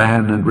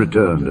ran and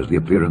returned as the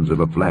appearance of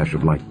a flash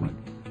of lightning.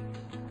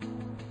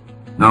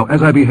 Now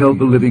as I beheld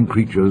the living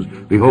creatures,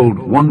 behold,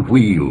 one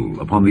wheel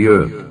upon the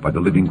earth by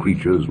the living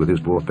creatures with his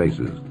 4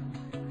 faces.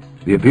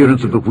 The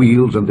appearance of the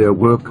wheels and their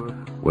work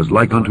was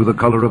like unto the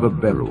color of a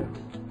beryl.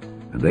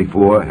 And they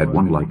four had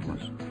one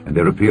likeness, and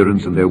their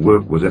appearance and their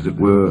work was as it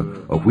were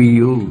a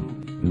wheel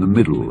in the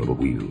middle of a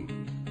wheel.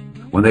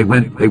 When they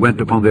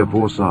went upon their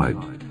four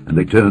sides, and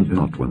they turned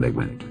not when they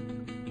went.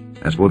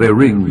 As for their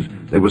rings,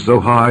 they were so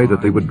high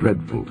that they were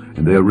dreadful,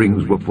 and their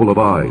rings were full of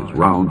eyes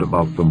round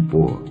about them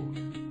four.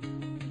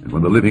 And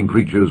when the living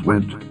creatures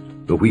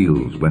went, the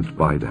wheels went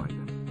by them.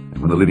 And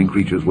when the living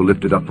creatures were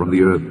lifted up from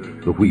the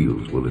earth, the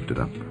wheels were lifted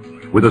up.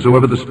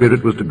 Whithersoever the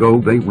Spirit was to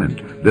go, they went.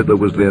 Thither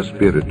was their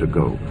spirit to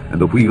go.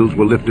 And the wheels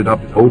were lifted up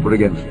over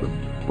against them.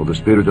 For the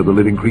spirit of the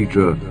living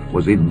creature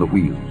was in the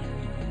wheels.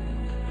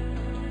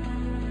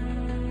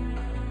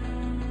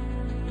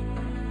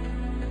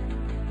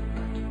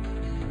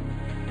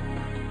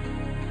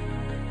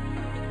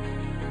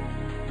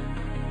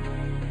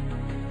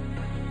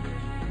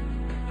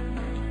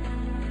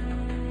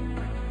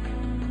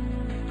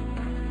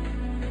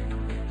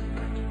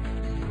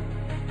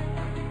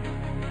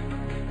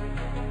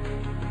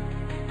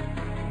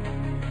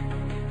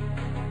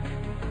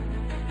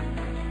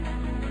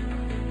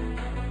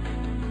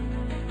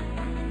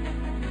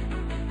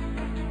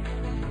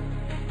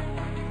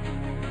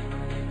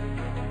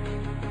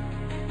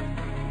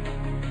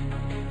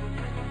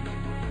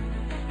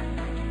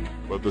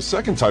 But the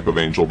second type of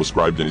angel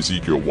described in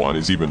Ezekiel 1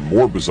 is even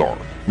more bizarre.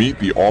 Meet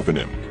the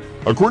Ophanim.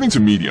 According to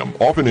Medium,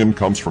 Ophanim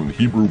comes from the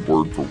Hebrew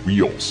word for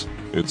wheels.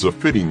 It's a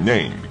fitting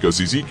name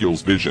because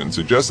Ezekiel's vision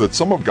suggests that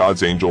some of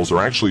God's angels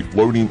are actually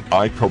floating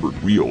eye-covered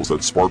wheels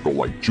that sparkle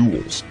like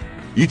jewels.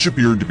 Each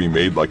appeared to be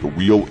made like a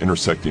wheel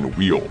intersecting a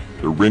wheel.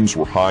 Their rims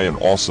were high and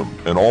awesome,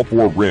 and all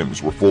four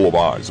rims were full of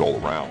eyes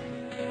all around.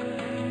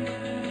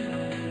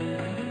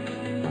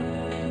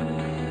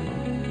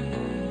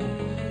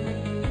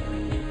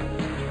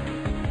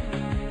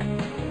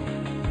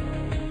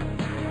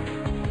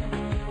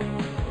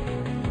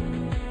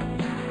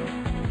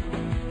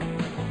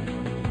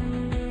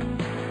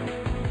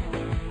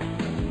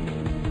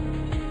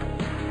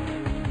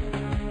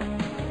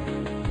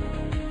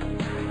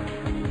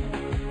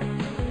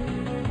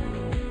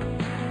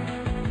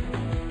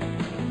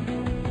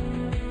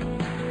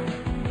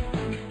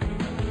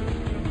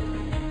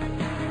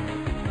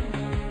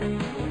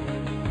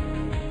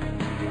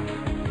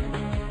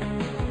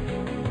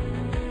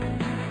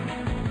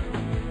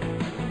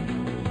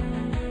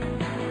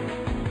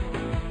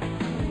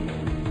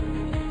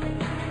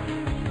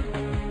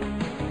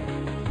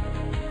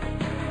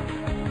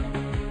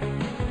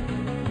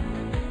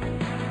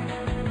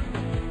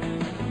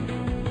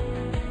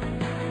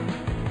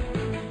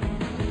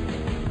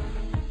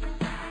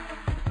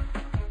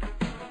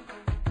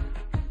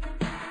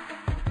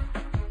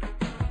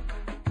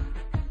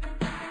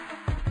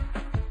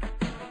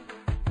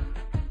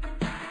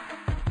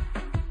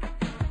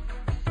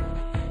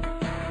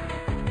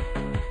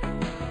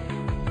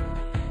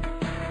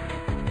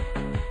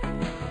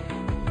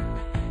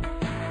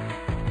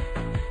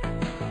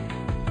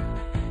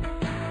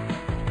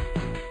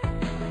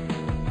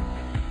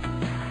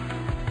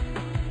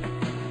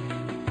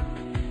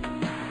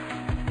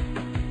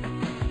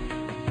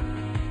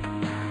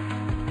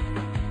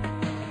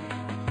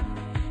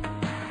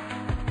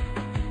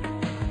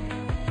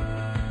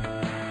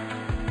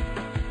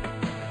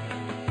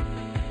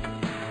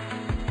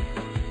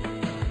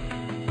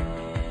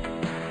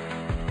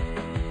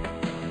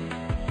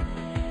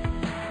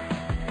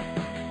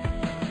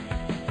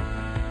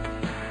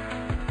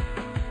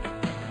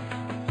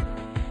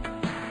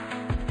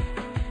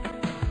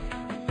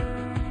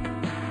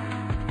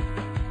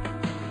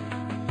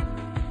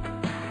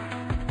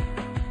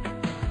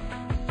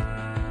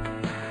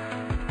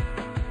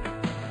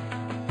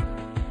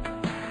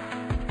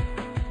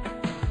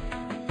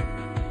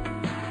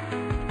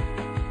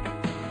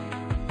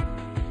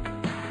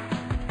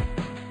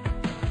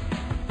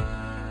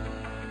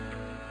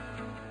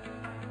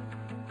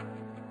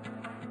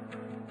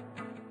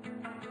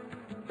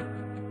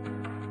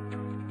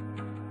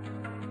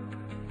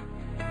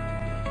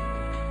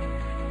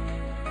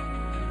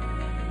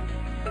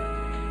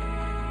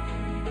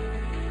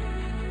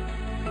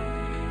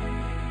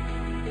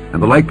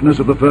 And the likeness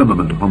of the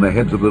firmament upon the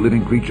heads of the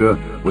living creature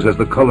was as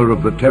the color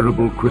of the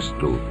terrible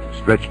crystal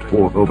stretched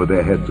forth over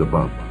their heads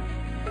above.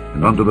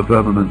 And unto the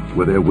firmament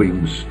were their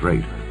wings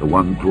straight, the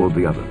one toward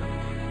the other.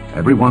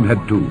 Every one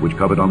had two which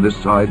covered on this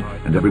side,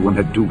 and every one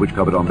had two which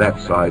covered on that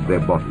side their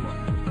bodies.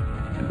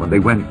 And when they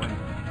went,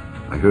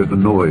 I heard the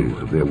noise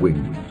of their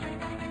wings,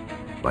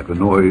 like the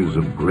noise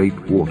of great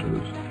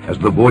waters, as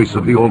the voice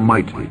of the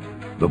Almighty,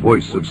 the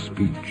voice of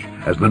speech,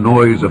 as the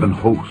noise of an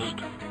host.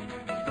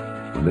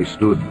 When they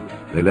stood,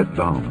 they let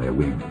down their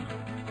wings.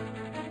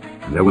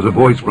 And there was a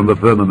voice from the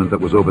firmament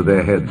that was over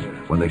their heads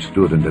when they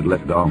stood and had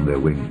let down their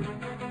wings.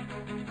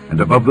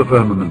 And above the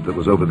firmament that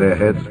was over their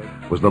heads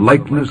was the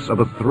likeness of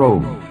a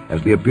throne,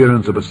 as the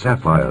appearance of a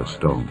sapphire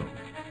stone.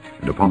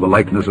 And upon the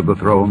likeness of the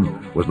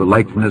throne was the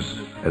likeness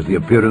as the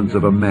appearance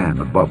of a man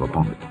above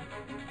upon it.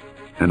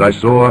 And I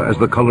saw as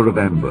the color of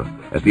amber,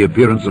 as the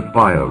appearance of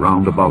fire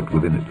round about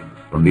within it.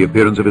 From the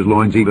appearance of his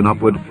loins even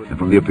upward, and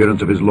from the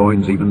appearance of his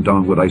loins even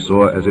downward, I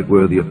saw as it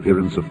were the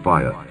appearance of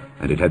fire,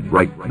 and it had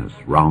brightness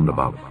round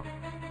about.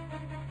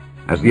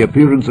 As the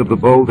appearance of the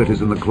bow that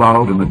is in the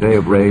cloud in the day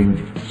of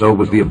rain, so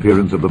was the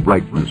appearance of the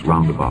brightness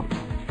round about.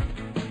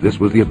 This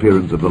was the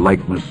appearance of the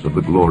likeness of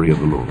the glory of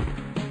the Lord.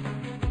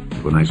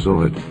 And when I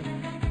saw it,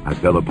 I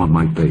fell upon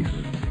my face,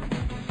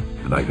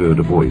 and I heard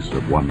a voice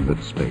of one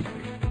that spake.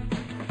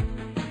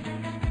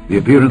 The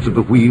appearance of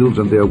the wheels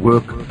and their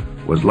work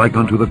was like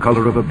unto the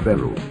color of a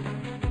beryl,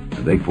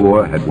 and they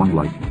four had one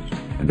likeness,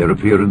 and their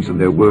appearance and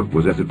their work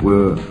was as it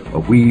were a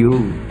wheel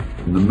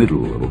in the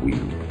middle of a wheel.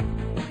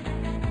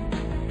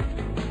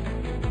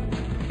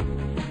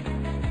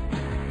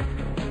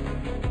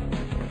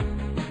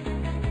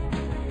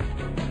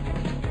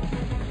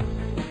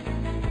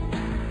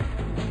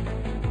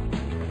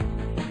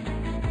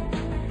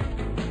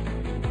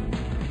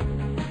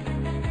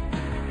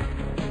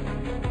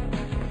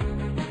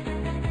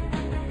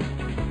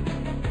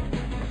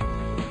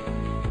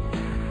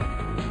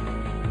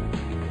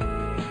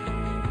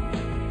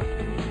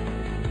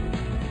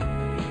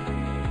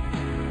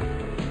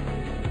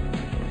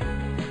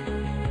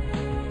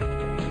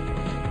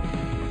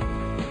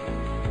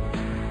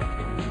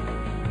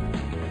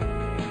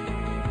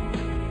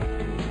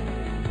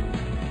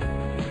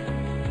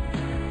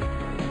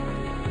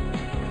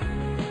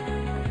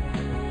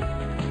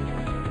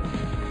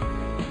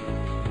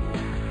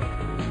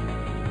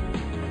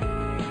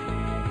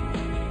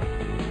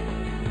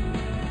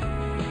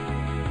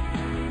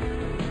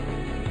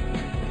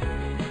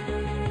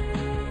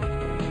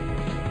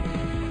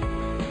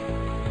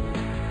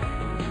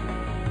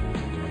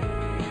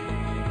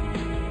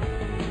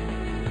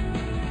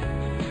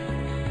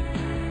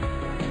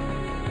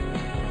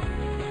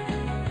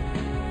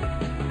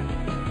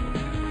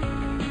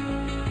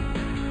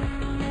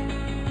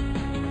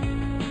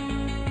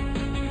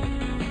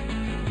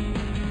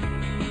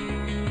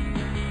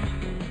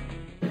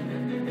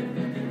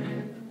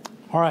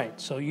 All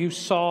right, so you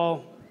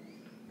saw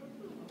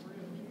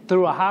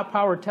through a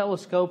high-powered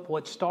telescope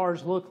what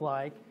stars look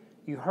like.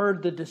 You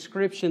heard the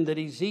description that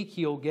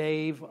Ezekiel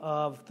gave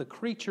of the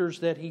creatures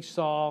that he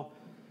saw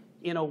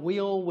in a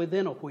wheel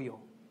within a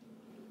wheel.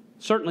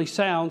 Certainly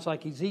sounds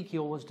like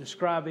Ezekiel was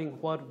describing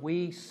what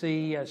we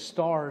see as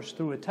stars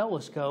through a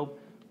telescope,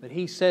 but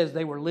he says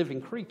they were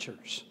living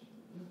creatures.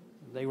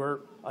 They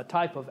were a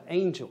type of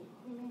angel.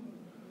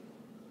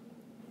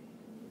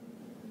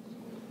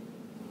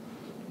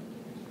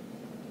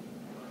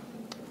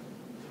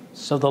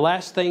 So the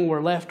last thing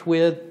we're left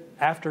with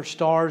after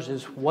stars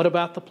is, what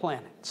about the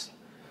planets?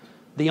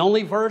 The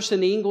only verse in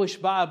the English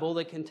Bible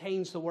that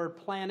contains the word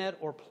planet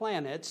or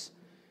planets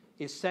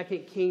is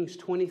 2 Kings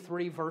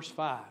 23, verse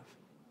 5.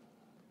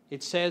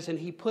 It says, "And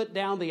he put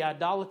down the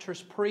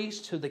idolatrous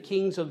priests who the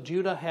kings of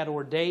Judah had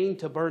ordained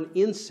to burn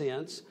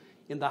incense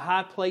in the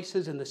high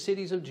places in the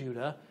cities of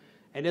Judah,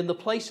 and in the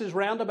places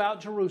round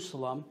about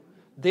Jerusalem,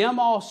 them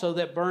also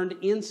that burned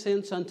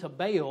incense unto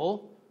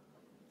Baal,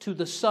 to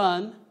the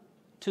sun,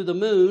 to the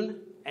moon,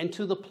 and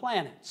to the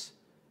planets,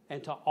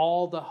 and to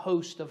all the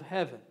host of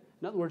heaven."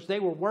 In other words, they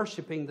were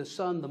worshiping the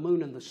sun, the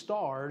moon, and the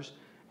stars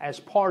as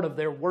part of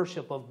their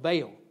worship of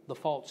Baal, the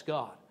false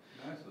god.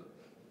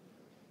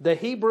 The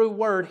Hebrew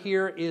word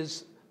here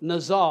is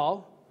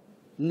nazal,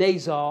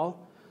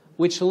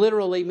 which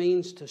literally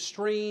means to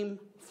stream,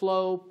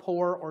 flow,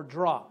 pour, or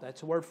drop.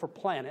 That's a word for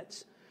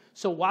planets.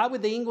 So why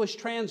would the English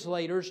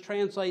translators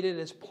translate it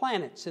as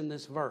planets in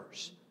this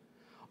verse?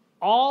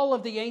 All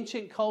of the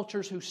ancient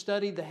cultures who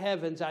studied the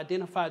heavens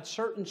identified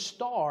certain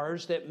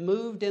stars that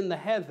moved in the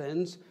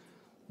heavens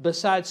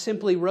besides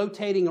simply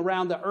rotating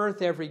around the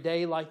earth every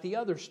day like the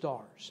other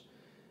stars.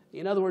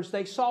 In other words,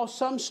 they saw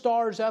some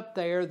stars up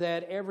there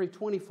that every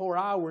 24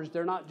 hours,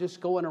 they're not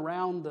just going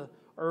around the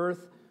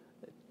earth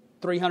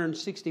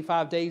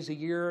 365 days a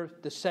year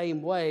the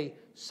same way.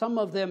 Some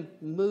of them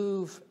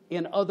move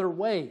in other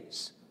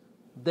ways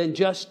than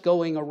just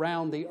going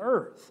around the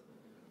earth.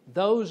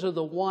 Those are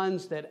the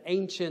ones that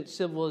ancient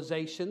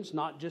civilizations,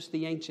 not just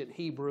the ancient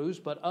Hebrews,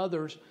 but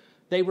others,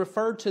 they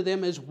referred to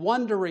them as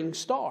wandering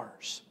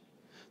stars.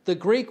 The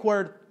Greek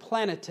word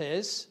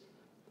planetes,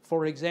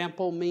 for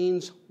example,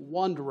 means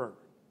wanderer.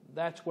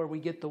 That's where we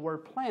get the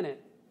word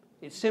planet.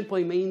 It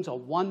simply means a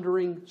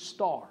wandering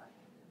star.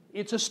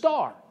 It's a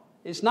star.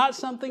 It's not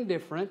something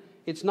different.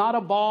 It's not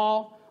a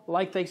ball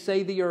like they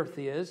say the earth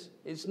is.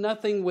 It's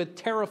nothing with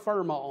terra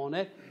firma on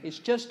it. It's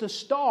just a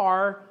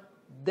star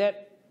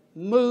that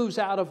moves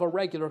out of a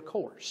regular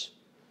course.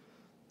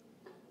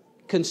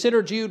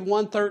 Consider Jude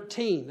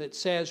 1:13 that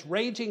says,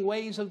 "Raging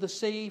waves of the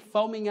sea,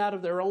 foaming out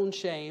of their own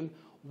shame,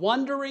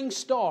 wandering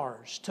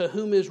stars, to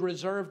whom is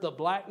reserved the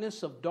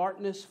blackness of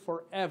darkness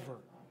forever."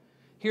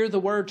 Here the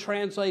word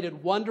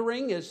translated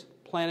wandering is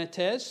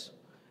planetes,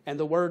 and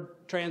the word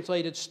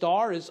translated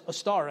star is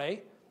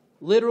astare,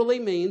 literally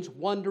means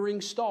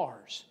wandering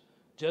stars,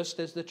 just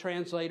as the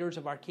translators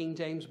of our King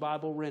James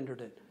Bible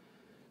rendered it.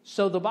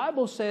 So the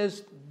Bible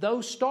says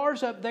those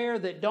stars up there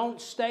that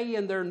don't stay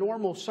in their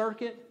normal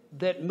circuit,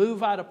 that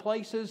move out of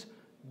places,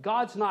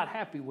 God's not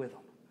happy with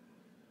them.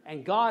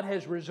 And God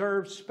has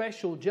reserved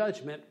special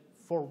judgment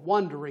for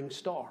wandering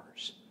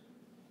stars.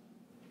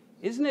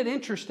 Isn't it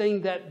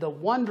interesting that the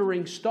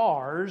wandering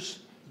stars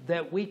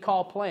that we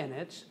call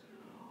planets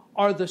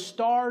are the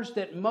stars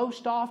that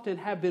most often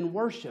have been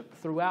worshipped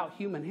throughout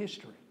human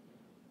history?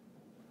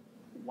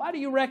 Why do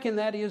you reckon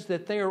that is,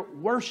 that they're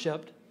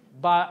worshipped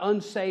by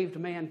unsaved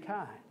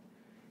mankind?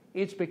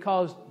 It's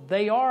because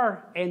they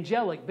are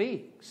angelic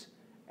beings,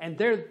 and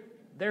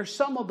they're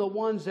some of the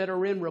ones that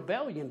are in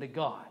rebellion to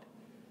God.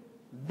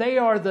 They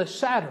are the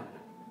Saturn,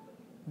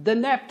 the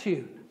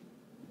Neptune,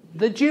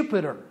 the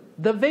Jupiter,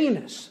 the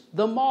Venus,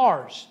 the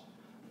Mars.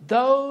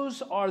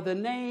 Those are the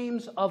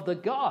names of the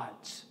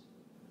gods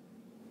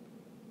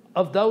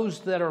of those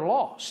that are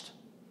lost,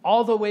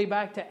 all the way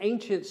back to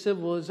ancient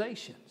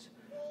civilizations.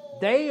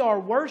 They are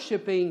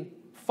worshiping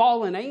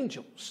fallen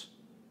angels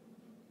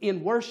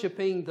in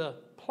worshiping the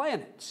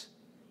planets.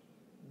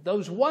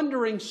 Those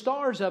wandering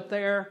stars up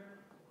there,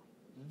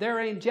 they're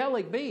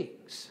angelic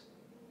beings.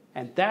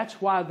 And that's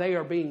why they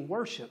are being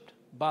worshipped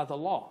by the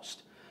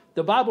lost.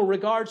 The Bible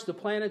regards the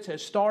planets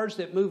as stars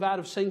that move out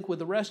of sync with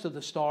the rest of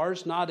the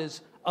stars, not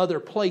as other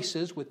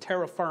places with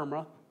terra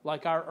firma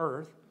like our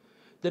Earth.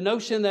 The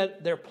notion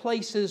that they're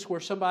places where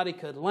somebody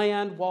could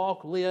land,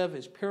 walk, live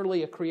is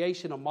purely a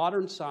creation of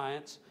modern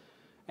science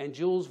and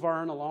Jules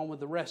Verne along with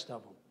the rest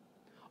of them.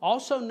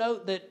 Also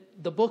note that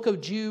the book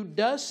of Jude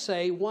does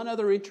say one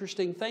other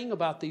interesting thing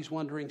about these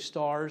wandering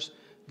stars.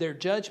 Their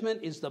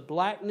judgment is the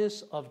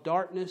blackness of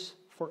darkness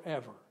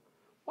forever.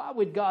 Why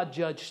would God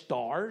judge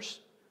stars?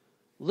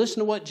 Listen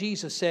to what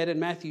Jesus said in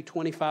Matthew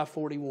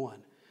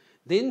 25:41.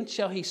 Then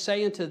shall he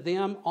say unto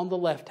them on the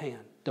left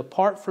hand,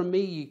 Depart from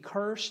me, ye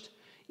cursed,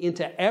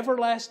 into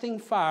everlasting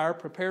fire,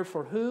 prepared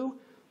for who?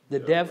 The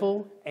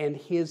devil and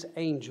his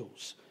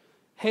angels.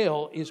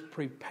 Hell is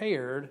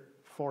prepared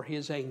for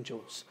his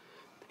angels.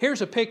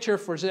 Here's a picture,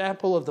 for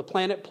example, of the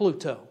planet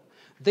Pluto.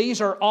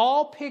 These are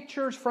all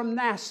pictures from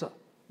NASA.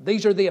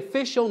 These are the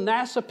official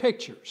NASA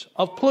pictures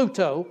of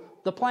Pluto,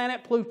 the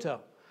planet Pluto.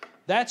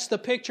 That's the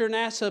picture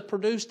NASA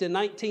produced in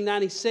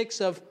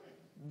 1996 of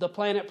the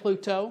planet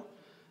Pluto.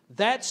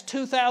 That's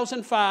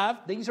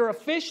 2005. These are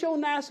official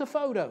NASA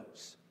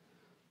photos.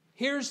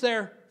 Here's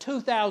their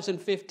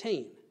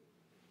 2015.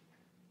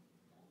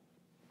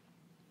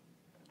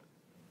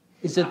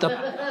 Is it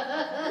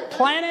the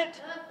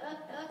planet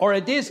or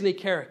a Disney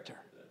character?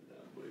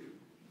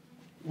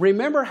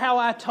 Remember how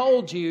I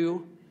told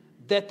you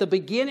that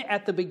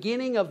at the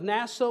beginning of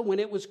NASA, when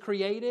it was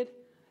created,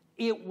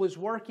 it was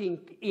working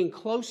in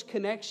close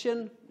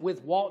connection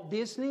with Walt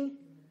Disney?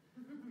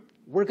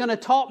 We're going to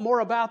talk more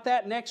about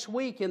that next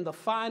week in the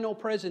final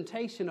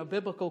presentation of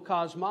biblical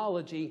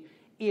cosmology.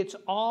 It's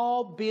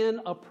all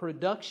been a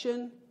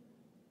production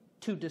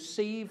to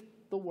deceive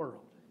the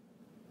world.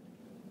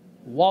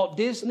 Walt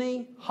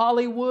Disney,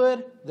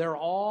 Hollywood,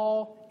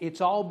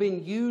 it's all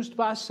been used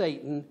by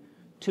Satan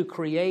to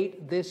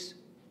create this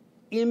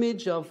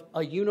image of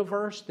a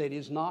universe that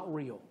is not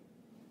real.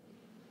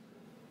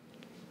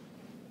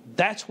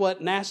 That's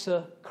what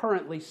NASA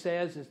currently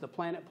says is the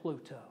planet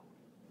Pluto.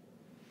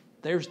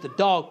 There's the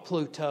dog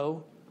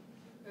Pluto.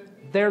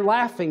 They're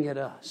laughing at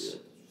us.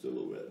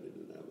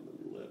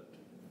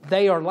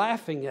 They are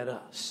laughing at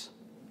us.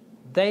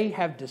 They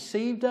have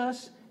deceived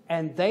us,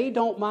 and they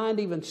don't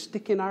mind even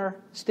sticking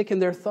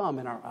their thumb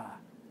in our eye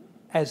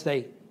as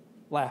they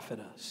laugh at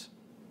us.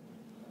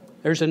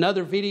 There's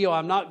another video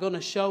I'm not going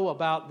to show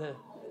about the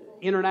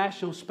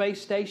International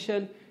Space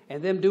Station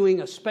and them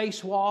doing a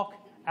spacewalk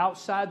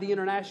outside the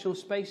International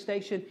Space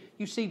Station.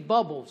 You see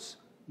bubbles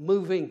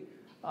moving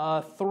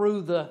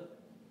through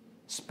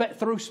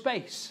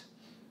space.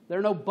 There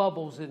are no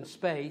bubbles in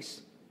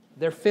space.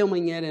 They're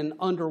filming it in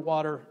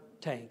underwater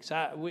tanks.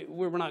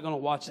 We're not going to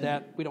watch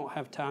that. We don't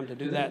have time to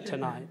do that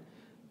tonight.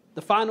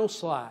 The final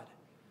slide.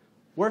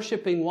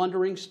 Worshiping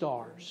wandering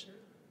stars.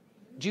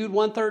 Jude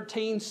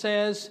 1:13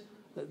 says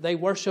that they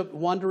worship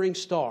wandering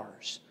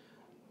stars.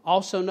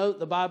 Also note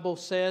the Bible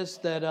says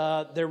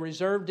that they're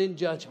reserved in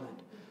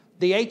judgment.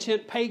 The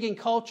ancient pagan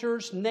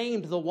cultures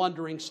named the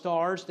wandering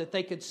stars that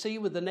they could see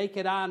with the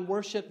naked eye and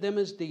worship them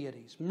as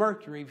deities.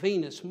 Mercury,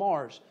 Venus,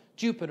 Mars,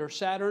 Jupiter,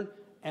 Saturn,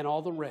 and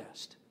all the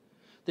rest.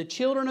 The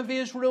children of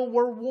Israel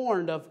were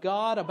warned of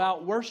God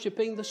about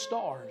worshiping the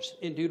stars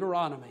in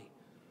Deuteronomy.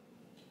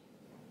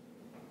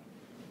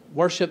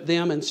 Worship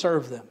them and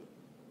serve them,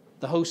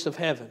 the hosts of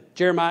heaven.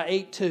 Jeremiah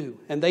 8:2,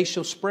 and they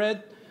shall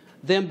spread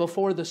them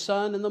before the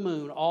sun and the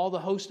moon, all the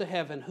hosts of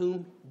heaven,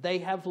 whom they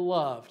have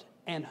loved,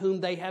 and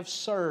whom they have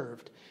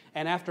served,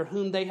 and after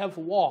whom they have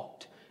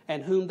walked,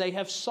 and whom they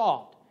have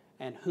sought,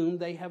 and whom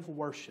they have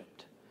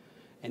worshipped.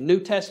 And New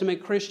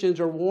Testament Christians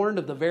are warned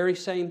of the very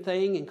same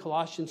thing in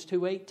Colossians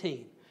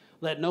 2:18.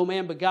 Let no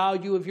man beguile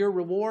you of your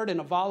reward in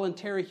a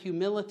voluntary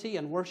humility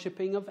and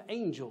worshiping of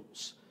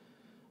angels.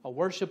 A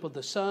worship of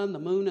the sun, the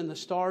moon, and the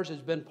stars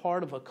has been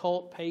part of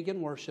occult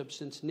pagan worship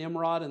since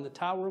Nimrod and the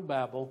Tower of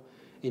Babel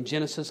in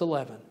Genesis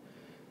 11.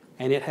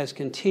 And it has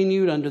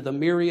continued under the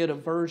myriad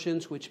of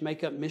versions which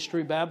make up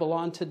Mystery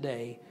Babylon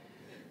today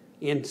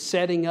in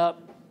setting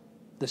up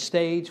the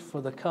stage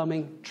for the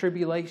coming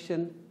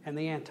tribulation and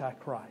the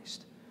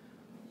Antichrist.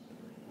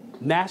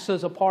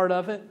 NASA's a part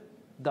of it.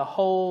 The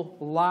whole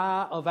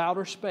lie of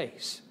outer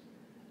space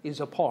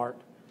is a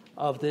part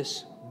of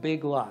this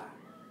big lie.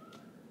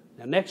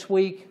 Now next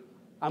week,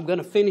 I'm going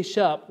to finish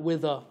up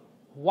with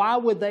why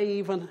would they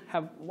even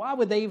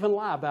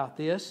lie about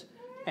this,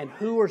 and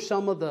who are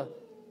some of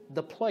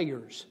the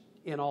players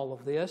in all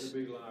of this. The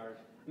big liars.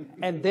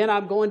 And then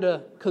I'm going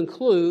to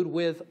conclude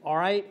with, all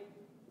right,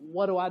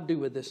 what do I do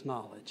with this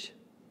knowledge?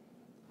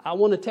 I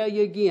want to tell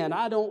you again,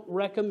 I don't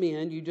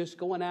recommend you just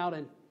going out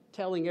and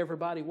telling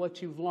everybody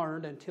what you've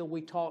learned until we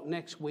talk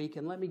next week.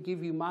 And let me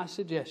give you my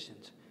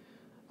suggestions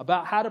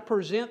about how to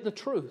present the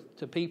truth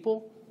to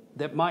people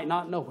that might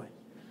not know it.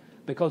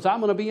 Because I'm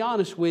going to be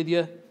honest with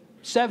you,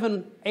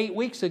 7-8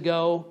 weeks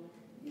ago,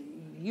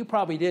 you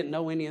probably didn't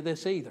know any of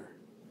this either.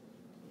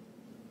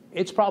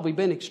 It's probably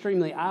been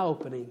extremely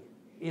eye-opening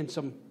in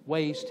some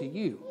ways to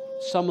you.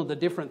 Some of the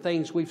different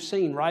things we've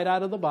seen right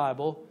out of the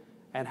Bible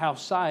and how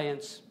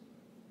science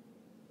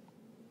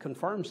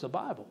confirms the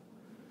Bible.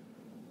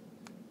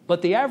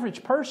 But the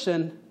average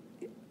person,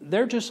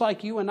 they're just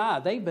like you and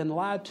I. They've been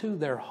lied to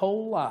their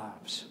whole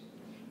lives.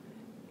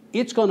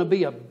 It's going to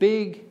be a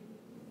big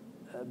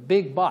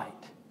bite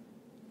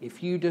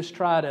if you just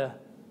try to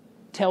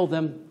tell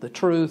them the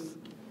truth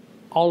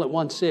all at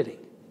one sitting.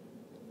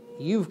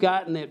 You've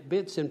gotten it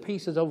bits and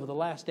pieces over the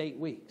last 8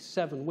 weeks,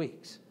 7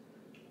 weeks.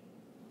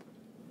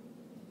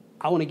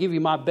 I want to give you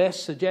my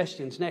best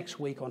suggestions next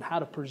week on how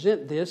to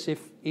present this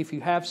if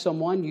you have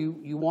someone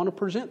you want to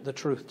present the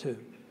truth to.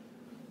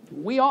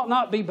 We ought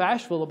not be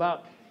bashful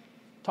about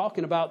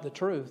talking about the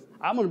truth.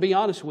 I'm going to be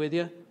honest with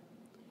you.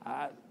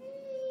 I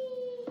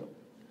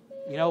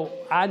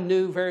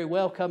knew very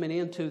well coming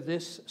into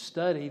this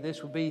study,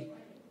 this would be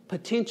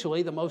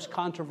potentially the most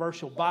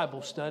controversial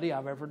Bible study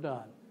I've ever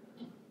done.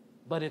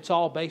 But it's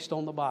all based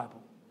on the Bible.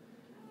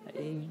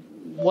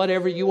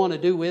 Whatever you want to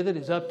do with it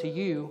is up to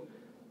you.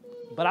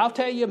 But I'll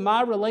tell you,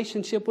 my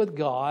relationship with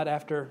God,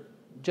 after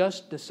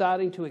just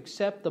deciding to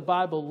accept the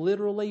Bible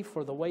literally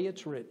for the way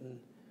it's written,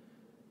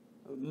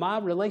 my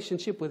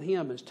relationship with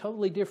Him is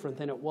totally different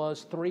than it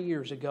was 3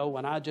 years ago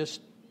when I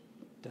just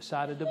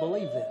decided to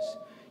believe this.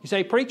 You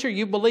say, preacher,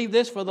 you believed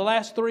this for the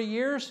last 3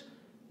 years?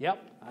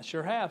 Yep, I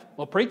sure have.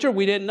 Well, preacher,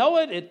 we didn't know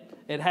it.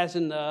 It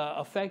hasn't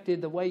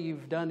affected the way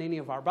you've done any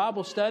of our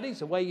Bible studies,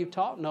 the way you've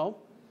taught? No.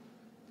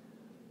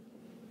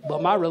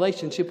 But my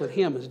relationship with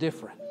Him is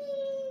different.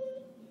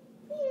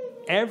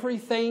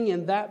 Everything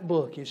in that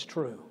book is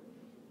true.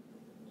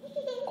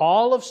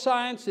 All of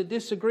science that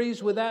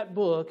disagrees with that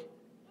book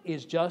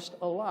is just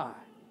a lie.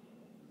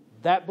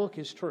 That book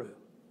is true.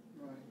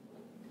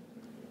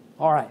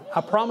 All right.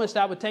 I promised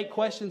I would take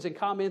questions and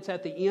comments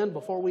at the end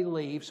before we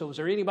leave. So is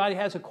there anybody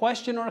who has a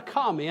question or a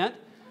comment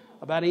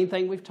about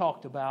anything we've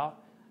talked about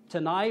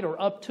tonight or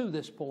up to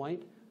this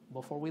point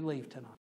before we leave tonight?